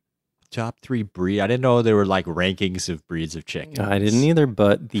chicken. Top 3 breed? I didn't know there were rankings of breeds of chicken. I didn't either,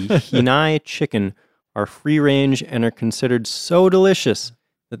 but the Hinai chicken are free range and are considered so delicious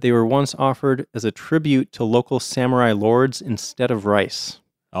that they were once offered as a tribute to local samurai lords instead of rice.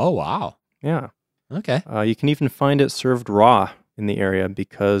 Oh, wow. Yeah. Okay. You can even find it served raw in the area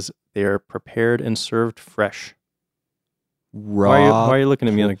because they are prepared and served fresh. Raw. Why are you looking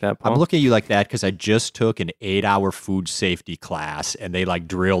at me like that, Paul? I'm looking at you like that because I just took an 8-hour food safety class and they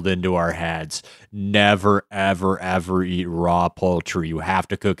drilled into our heads. Never, ever, ever eat raw poultry. You have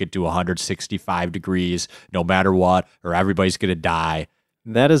to cook it to 165 degrees no matter what, or everybody's going to die.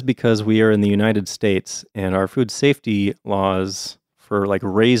 That is because we are in the United States and our food safety laws for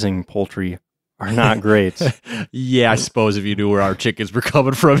raising poultry are not great. Yeah, I suppose if you knew where our chickens were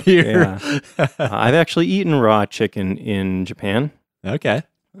coming from here. Yeah. I've actually eaten raw chicken in Japan. Okay.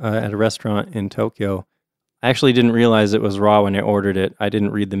 At a restaurant in Tokyo. I actually didn't realize it was raw when I ordered it. I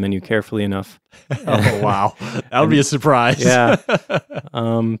didn't read the menu carefully enough. Oh, wow. That would be a surprise. Yeah.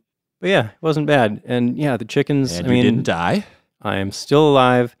 But yeah, it wasn't bad. And yeah, the chickens, and you didn't die? I am still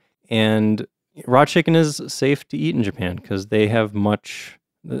alive. And raw chicken is safe to eat in Japan because they have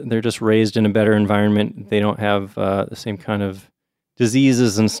they're just raised in a better environment. They don't have the same kind of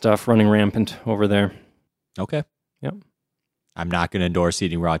diseases and stuff running rampant over there. Okay. Yep. I'm not going to endorse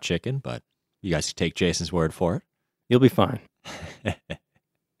eating raw chicken, but you guys can take Jason's word for it. You'll be fine.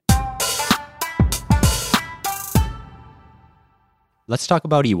 Let's talk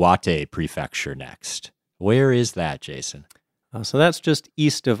about Iwate Prefecture next. Where is that, Jason? So that's just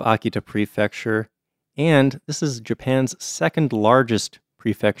east of Akita Prefecture. And this is Japan's second largest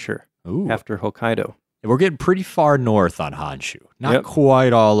prefecture Ooh. after Hokkaido. We're getting pretty far north on Honshu. Not Yep.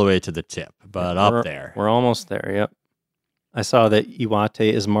 quite all the way to the tip, but We're- up there. We're almost there, yep. I saw that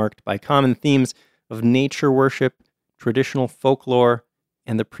Iwate is marked by common themes of nature worship, traditional folklore,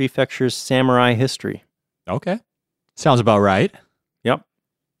 and the prefecture's samurai history. Okay. Sounds about right. Yep.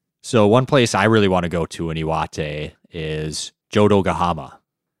 So one place I really want to go to in Iwate is Jodogahama.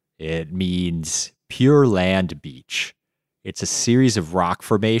 It means pure land beach. It's a series of rock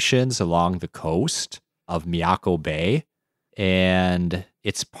formations along the coast of Miyako Bay, and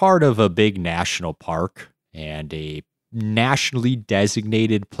it's part of a big national park and a nationally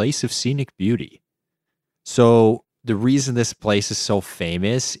designated place of scenic beauty. So the reason this place is so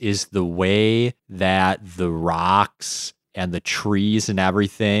famous is the way that the rocks and the trees and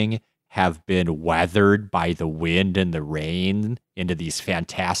everything have been weathered by the wind and the rain into these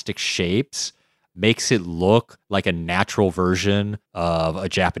fantastic shapes makes it look like a natural version of a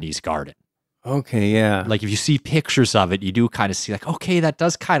Japanese garden. Okay, yeah. Like if you see pictures of it, you do kind of see like, okay, that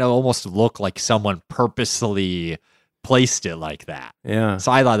does kind of almost look like someone purposely placed it like that. Yeah.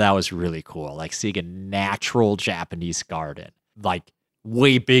 So I thought that was really cool. Like seeing a natural Japanese garden, like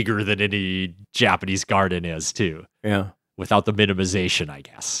way bigger than any Japanese garden is too, Yeah. without the minimization, I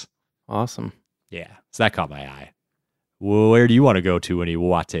guess. Awesome. Yeah. So that caught my eye. Where do you want to go to in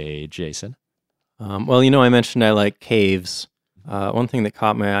Iwate, Jason? Well, I mentioned I like caves. One thing that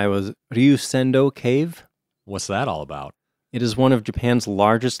caught my eye was Ryusendo Cave. What's that all about? It is one of Japan's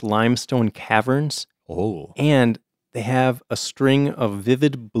largest limestone caverns, Oh, and they have a string of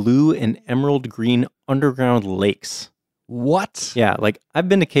vivid blue and emerald green underground lakes. what? Yeah, like I've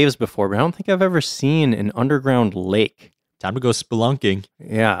been to caves before, but I don't think I've ever seen an underground lake. Time to go spelunking.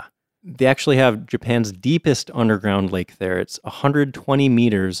 Yeah. They actually have Japan's deepest underground lake there. It's 120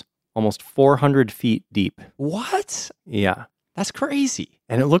 meters, almost 400 feet deep. What? Yeah. That's crazy.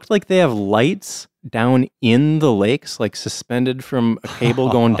 And it looked like they have lights down in the lakes, like suspended from a cable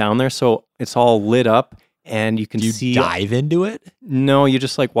going down there. So it's all lit up and you can Do you see. dive into it? No, you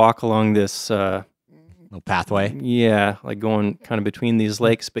just like walk along this, No pathway? yeah, like going kind of between these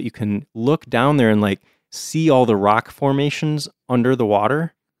lakes, but you can look down there and like see all the rock formations under the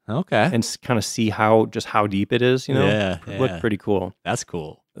water Okay. and kind of see how deep it is, Yeah, It looked yeah. pretty cool. That's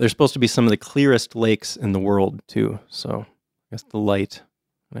cool. They're supposed to be some of the clearest lakes in the world too. So I guess the light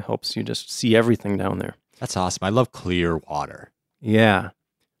it helps you just see everything down there. That's awesome. I love clear water. Yeah.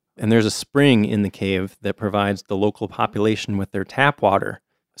 And there's a spring in the cave that provides the local population with their tap water.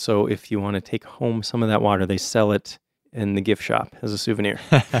 So if you want to take home some of that water, they sell it in the gift shop as a souvenir.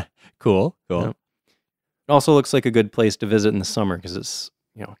 Cool. Yeah. It also looks like a good place to visit in the summer because it's,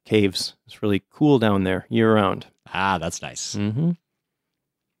 caves. It's really cool down there year round. Ah, that's nice. Mm-hmm.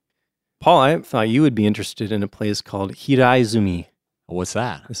 Paul, I thought you would be interested in a place called Hiraizumi. What's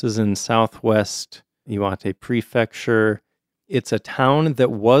that? This is in southwest Iwate Prefecture. It's a town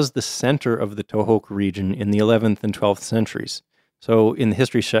that was the center of the Tohoku region in the 11th and 12th centuries. So in the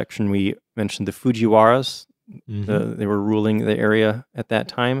history section, we mentioned the Fujiwaras. Mhm. They were ruling the area at that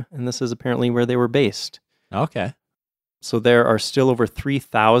time, and this is apparently where they were based. Okay. So there are still over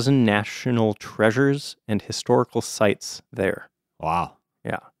 3,000 national treasures and historical sites there. Wow.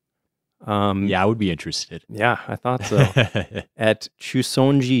 Yeah. Yeah, I would be interested. Yeah, I thought so. At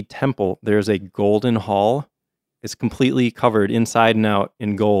Chusonji Temple, there's a golden hall. It's completely covered inside and out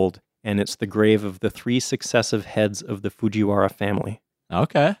in gold, and it's the grave of the 3 successive heads of the Fujiwara family.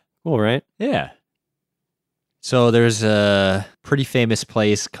 Okay. Cool, right? Yeah. So there's a pretty famous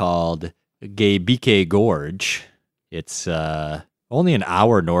place called Geibike Gorge. It's only an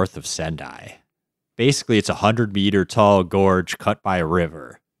hour north of Sendai. Basically, it's a 100-meter tall gorge cut by a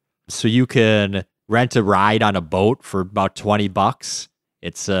river. So you can rent a ride on a boat for about $20.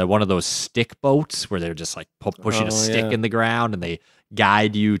 It's one of those stick boats where they're just like pushing a stick yeah. in the ground and they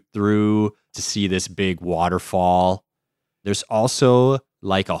guide you through to see this big waterfall. There's also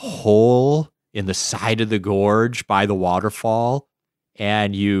like a hole in the side of the gorge by the waterfall,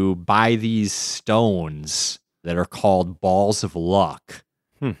 and you buy these stones that are called balls of luck.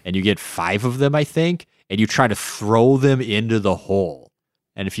 And you get 5 of them, I think, and you try to throw them into the hole.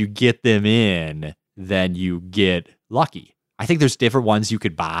 And if you get them in, then you get lucky. I think there's different ones you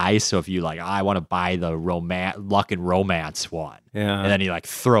could buy. So if you I want to buy the luck and romance one. Yeah. And then you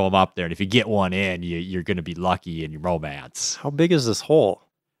throw them up there. And if you get one in, you're going to be lucky in your romance. How big is this hole?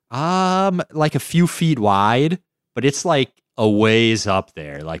 Like a few feet wide, but it's like a ways up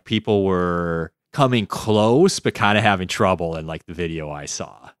there. Like people were coming close, but kind of having trouble in the video I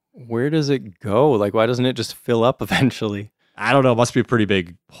saw. Where does it go? Why doesn't it just fill up eventually? I don't know. It must be a pretty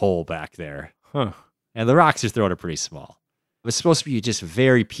big hole back there. Huh. And the rocks you're throwing are pretty small. It's supposed to be just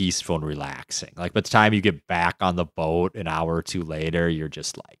very peaceful and relaxing. Like by the time you get back on the boat an hour or two later, you're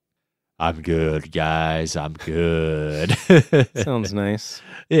just like, I'm good, guys. I'm good. Sounds nice.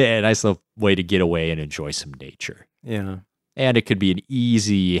 Yeah, nice little way to get away and enjoy some nature. Yeah. And it could be an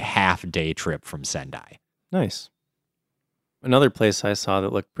easy half-day trip from Sendai. Nice. Another place I saw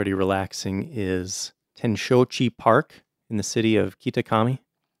that looked pretty relaxing is Tenshochi Park in the city of Kitakami.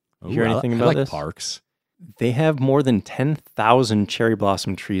 You hear anything about I like this? parks. They have more than 10,000 cherry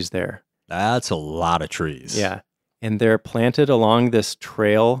blossom trees there. That's a lot of trees. Yeah. And they're planted along this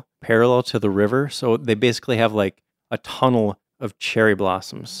trail parallel to the river. So they basically have like a tunnel of cherry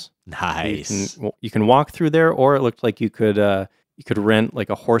blossoms. Nice. You can walk through there, or it looked like you could rent like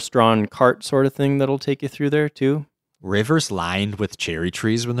a horse-drawn cart sort of thing that'll take you through there too. Rivers lined with cherry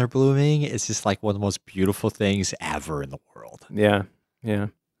trees when they're blooming is just like one of the most beautiful things ever in the world. Yeah. Yeah.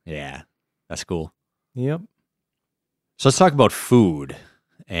 Yeah. That's cool. Yep. So let's talk about food.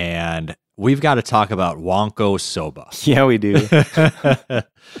 And we've got to talk about Wonko soba. Yeah, we do.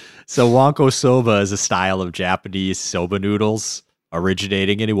 So Wonko soba is a style of Japanese soba noodles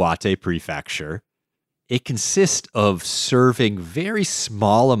originating in Iwate Prefecture. It consists of serving very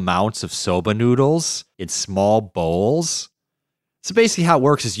small amounts of soba noodles in small bowls. So basically how it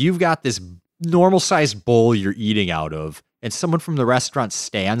works is you've got this normal sized bowl you're eating out of, and someone from the restaurant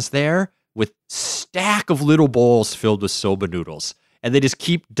stands there with stack of little bowls filled with soba noodles, and they just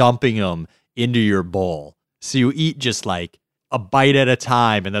keep dumping them into your bowl. So you eat just like a bite at a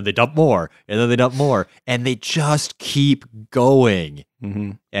time, and then they dump more, and then they dump more, and they just keep going.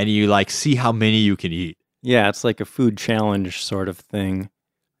 Mm-hmm. And you like see how many you can eat. Yeah, it's like a food challenge sort of thing.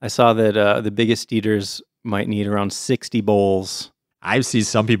 I saw that the biggest eaters might need around 60 bowls. I've seen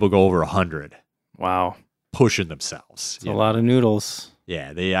some people go over 100, Wow. pushing themselves. It's a lot of noodles.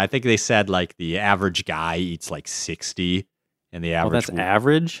 Yeah, I think they said like the average guy eats like 60, and the average That's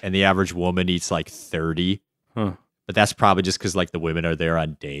average? and the average woman eats like 30. Huh. But that's probably just because like the women are there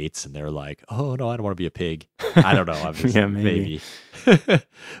on dates and they're like, oh no, I don't want to be a pig. I don't know. I'm just, Yeah, maybe.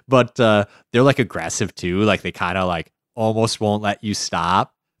 But they're like aggressive too. Like they kind of like almost won't let you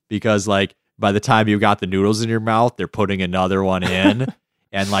stop because like by the time you got the noodles in your mouth, they're putting another one in.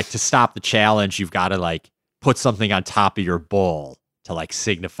 And like to stop the challenge, you've got to like put something on top of your bowl to like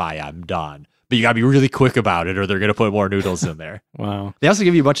signify I'm done. But you gotta be really quick about it or they're gonna put more noodles in there. Wow. They also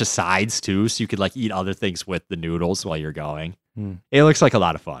give you a bunch of sides too, so you could like eat other things with the noodles while you're going. Hmm. It looks like a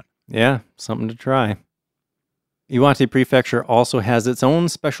lot of fun. Yeah, something to try. Iwate Prefecture also has its own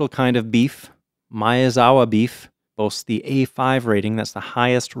special kind of beef. Maezawa beef boasts the A5 rating. That's the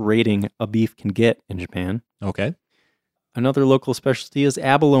highest rating a beef can get in Japan. Okay. Another local specialty is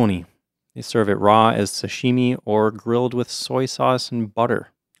abalone. They serve it raw as sashimi or grilled with soy sauce and butter.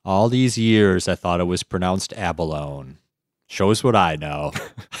 All these years I thought it was pronounced abalone. Shows what I know.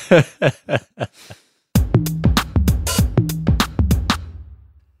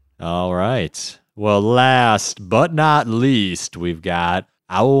 All right. Well, last but not least, we've got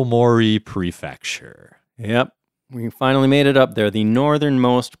Aomori Prefecture. Yep, we finally made it up there, the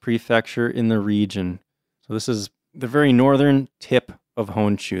northernmost prefecture in the region. So this is the very northern tip of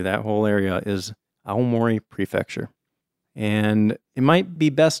Honshu. That whole area is Aomori Prefecture. And it might be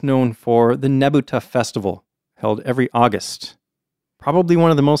best known for the Nebuta Festival, held every August. Probably one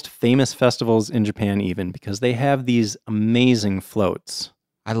of the most famous festivals in Japan even, because they have these amazing floats.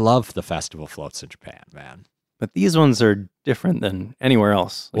 I love the festival floats in Japan, man. But these ones are different than anywhere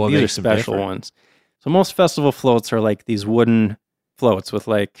else. Like, What these are makes them special different? ones. So most festival floats are like these wooden floats with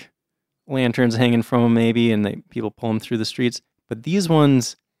like lanterns hanging from them maybe, and people pull them through the streets. But these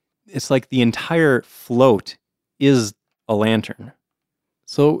ones, it's like the entire float is a lantern.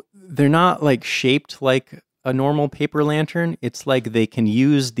 So they're not like shaped like a normal paper lantern. It's like they can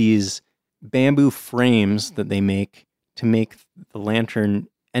use these bamboo frames that they make to make the lantern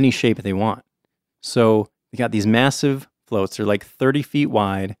any shape they want. So they got these massive floats. They're like 30 feet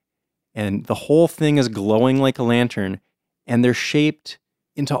wide, and the whole thing is glowing like a lantern, and they're shaped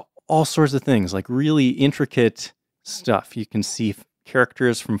into all sorts of things, like really intricate stuff. You can see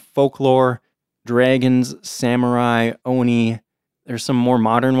characters from folklore, dragons, samurai, oni. There's some more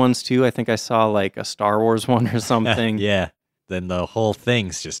modern ones too. I think I saw like a Star Wars one or something. Yeah. Then the whole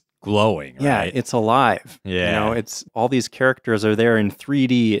thing's just glowing, Yeah, right? it's alive. Yeah. You know, it's all these characters are there in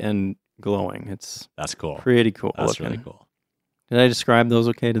 3D and glowing. It's That's cool. pretty cool That's looking. really cool. Did I describe those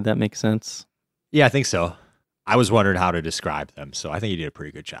okay? Did that make sense? Yeah, I think so. I was wondering how to describe them, so I think you did a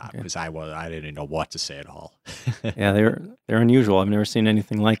pretty good job Okay. because I didn't know what to say at all. Yeah, they're unusual. I've never seen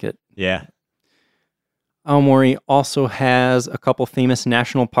anything like it. Yeah. Aomori also has a couple famous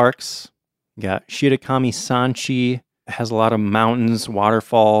national parks. You got Shirakami Sanchi. It has a lot of mountains,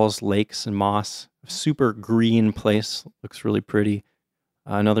 waterfalls, lakes, and moss. Super green place. Looks really pretty.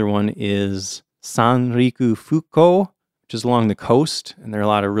 Another one is Sanriku Fuko, which is along the coast, and there are a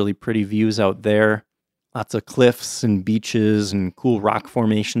lot of really pretty views out there. Lots of cliffs and beaches and cool rock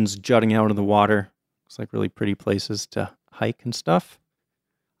formations jutting out of the water. Looks like really pretty places to hike and stuff.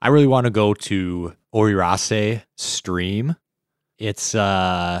 I really want to go to Orirase Stream. It's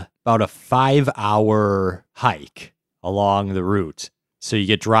about a 5-hour hike along the route. So you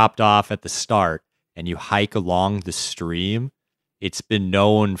get dropped off at the start and you hike along the stream. It's been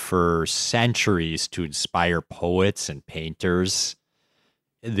known for centuries to inspire poets and painters.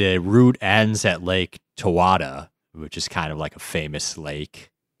 The route ends at Lake Tawada, which is kind of like a famous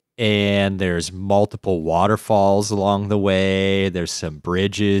lake. And there's multiple waterfalls along the way. There's some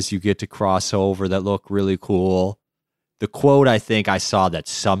bridges you get to cross over that look really cool. The quote I think I saw that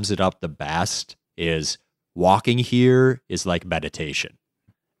sums it up the best is, walking here is like meditation.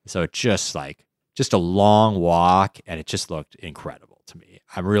 So it's just a long walk, and it just looked incredible to me.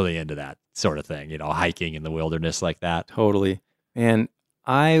 I'm really into that sort of thing, hiking in the wilderness like that. Totally. And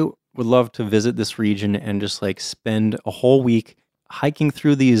I would love to visit this region and just spend a whole week hiking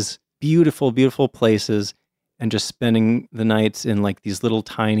through these beautiful, beautiful places and just spending the nights in these little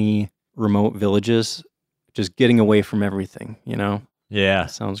tiny remote villages, just getting away from everything, Yeah.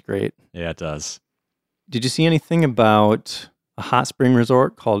 Sounds great. Yeah, it does. Did you see anything about a hot spring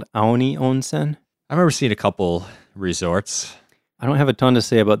resort called Aoni Onsen? I remember seeing a couple resorts. I don't have a ton to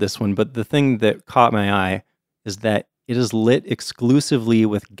say about this one, but the thing that caught my eye is that it is lit exclusively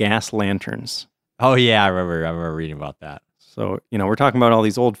with gas lanterns. Oh, yeah, I remember reading about that. So, we're talking about all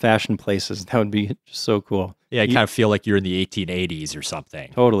these old-fashioned places. That would be just so cool. Yeah, you kind of feel like you're in the 1880s or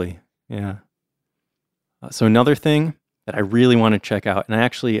something. Totally, yeah. So another thing that I really want to check out, and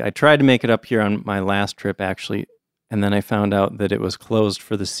I tried to make it up here on my last trip, actually, and then I found out that it was closed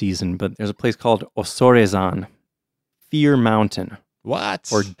for the season, but there's a place called Osorezan, Fear Mountain. What?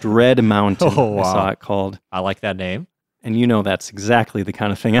 Or Dread Mountain, Oh, wow. I saw it called. I like that name. And that's exactly the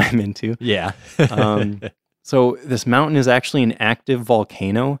kind of thing I'm into. Yeah. So this mountain is actually an active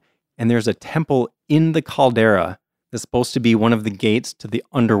volcano, and there's a temple in the caldera that's supposed to be one of the gates to the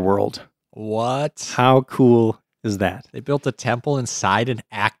underworld. What? How cool is that? They built a temple inside an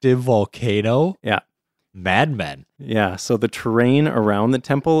active volcano? Yeah. Madmen. Yeah, so the terrain around the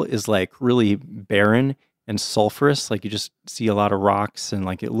temple is really barren and sulfurous. You just see a lot of rocks, and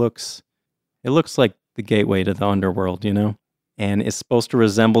it looks like the gateway to the underworld, And it's supposed to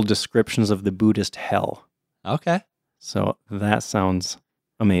resemble descriptions of the Buddhist hell. Okay. So that sounds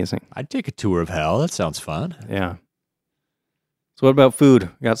amazing. I'd take a tour of hell. That sounds fun. Yeah. So what about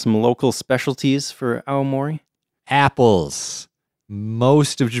food? We got some local specialties for Aomori? Apples.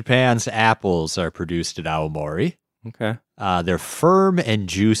 Most of Japan's apples are produced at Aomori. Okay. They're firm and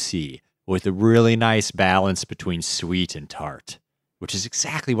juicy with a really nice balance between sweet and tart, which is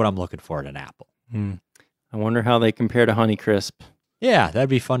exactly what I'm looking for in an apple. I wonder how they compare to Honeycrisp. Yeah, that'd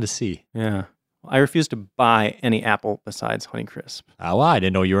be fun to see. Yeah. I refuse to buy any apple besides Honeycrisp. Oh, wow, I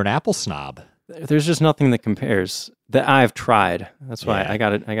didn't know you were an apple snob. There's just nothing that compares that I've tried. That's why I got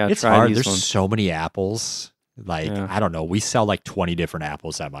to it's try hard. these There's ones. so many apples. Yeah. I don't know. We sell 20 different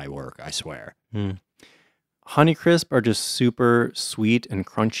apples at my work, I swear. Honeycrisp are just super sweet and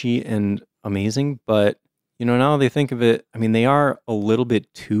crunchy and amazing, but now they think of it, they are a little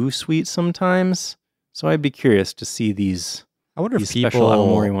bit too sweet sometimes. So I'd be curious to see these. I wonder if special people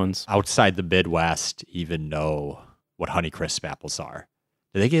Aomori ones outside the Midwest even know what Honeycrisp apples are.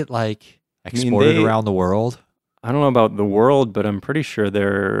 Do they get exported around the world? I don't know about the world, but I'm pretty sure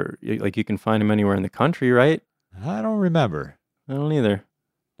they're you can find them anywhere in the country, right? I don't remember. I don't either.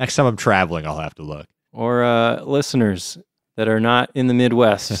 Next time I'm traveling, I'll have to look. Or listeners that are not in the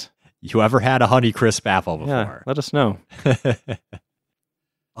Midwest. You ever had a Honeycrisp apple before? Yeah, let us know.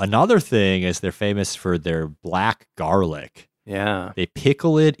 Another thing is they're famous for their black garlic. Yeah. They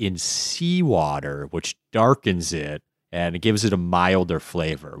pickle it in seawater, which darkens it, and it gives it a milder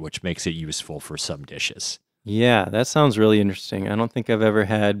flavor, which makes it useful for some dishes. Yeah, that sounds really interesting. I don't think I've ever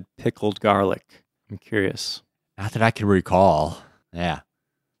had pickled garlic. I'm curious. Not that I can recall. Yeah.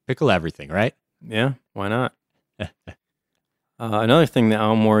 Pickle everything, right? Yeah, why not? Another thing that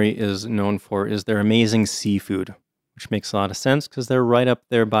Aomori is known for is their amazing seafood, which makes a lot of sense because they're right up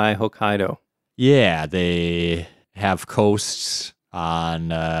there by Hokkaido. Yeah, they have coasts on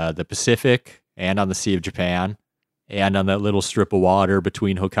the Pacific and on the Sea of Japan and on that little strip of water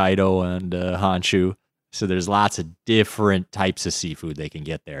between Hokkaido and Honshu. So there's lots of different types of seafood they can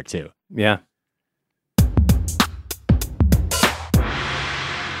get there too. Yeah.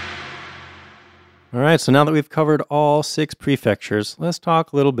 All right, so now that we've covered all 6 prefectures, let's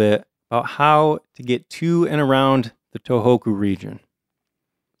talk a little bit about how to get to and around the Tohoku region.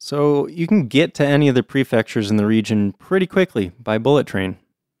 So you can get to any of the prefectures in the region pretty quickly by bullet train.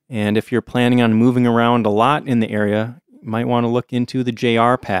 And if you're planning on moving around a lot in the area, you might want to look into the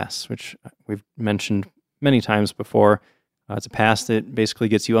JR Pass, which we've mentioned many times before. It's a pass that basically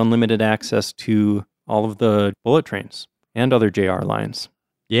gets you unlimited access to all of the bullet trains and other JR lines.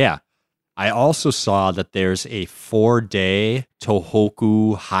 Yeah. I also saw that there's a 4-day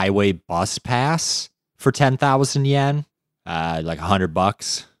Tohoku highway bus pass for 10,000 yen, like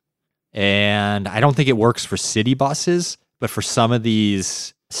 $100. And I don't think it works for city buses, but for some of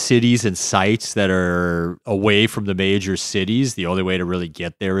these cities and sites that are away from the major cities, the only way to really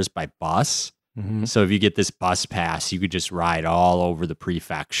get there is by bus. Mm-hmm. So if you get this bus pass, you could just ride all over the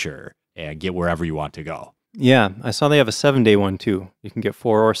prefecture and get wherever you want to go. Yeah, I saw they have a 7-day one too. You can get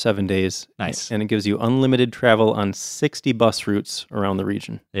 4 or 7 days. Nice. And it gives you unlimited travel on 60 bus routes around the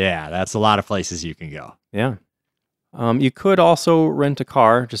region. Yeah, that's a lot of places you can go. Yeah. You could also rent a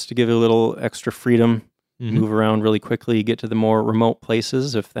car just to give you a little extra freedom, move around really quickly, get to the more remote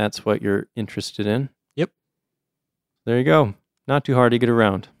places if that's what you're interested in. Yep. There you go. Not too hard to get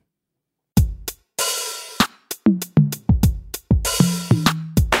around.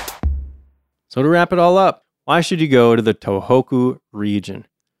 So to wrap it all up, why should you go to the Tohoku region?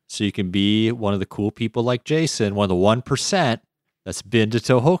 So you can be one of the cool people like Jason, one of the 1% that's been to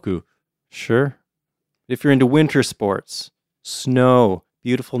Tohoku. Sure. If you're into winter sports, snow,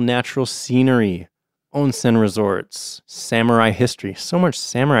 beautiful natural scenery, onsen resorts, samurai history, so much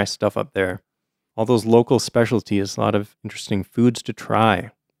samurai stuff up there. All those local specialties, a lot of interesting foods to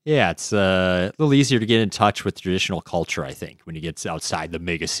try. Yeah, it's a little easier to get in touch with traditional culture, I think, when you get outside the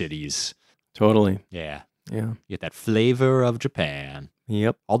mega cities. Totally. Yeah. Yeah. You get that flavor of Japan.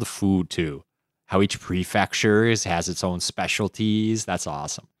 Yep. All the food, too. How each prefecture has its own specialties. That's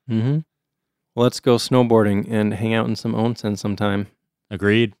awesome. Mm-hmm. Well, let's go snowboarding and hang out in some onsen sometime.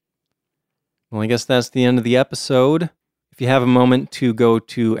 Agreed. Well, I guess that's the end of the episode. If you have a moment to go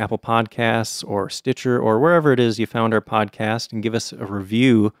to Apple Podcasts or Stitcher or wherever it is you found our podcast and give us a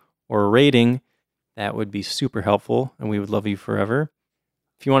review or a rating, that would be super helpful, and we would love you forever.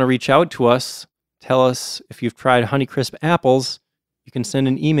 If you want to reach out to us, tell us if you've tried Honeycrisp apples, you can send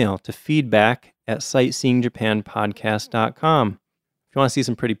an email to feedback@sightseeingjapanpodcast.com. If you want to see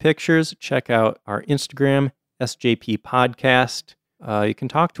some pretty pictures, check out our Instagram, SJP Podcast. You can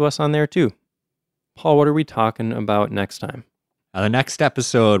talk to us on there too. Paul, what are we talking about next time? On the next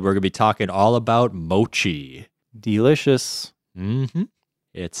episode, we're going to be talking all about mochi. Delicious. Mm-hmm.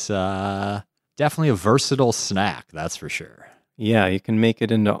 It's definitely a versatile snack, that's for sure. Yeah, you can make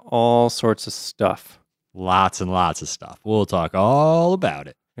it into all sorts of stuff. Lots and lots of stuff. We'll talk all about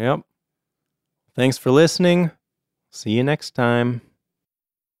it. Yep. Thanks for listening. See you next time.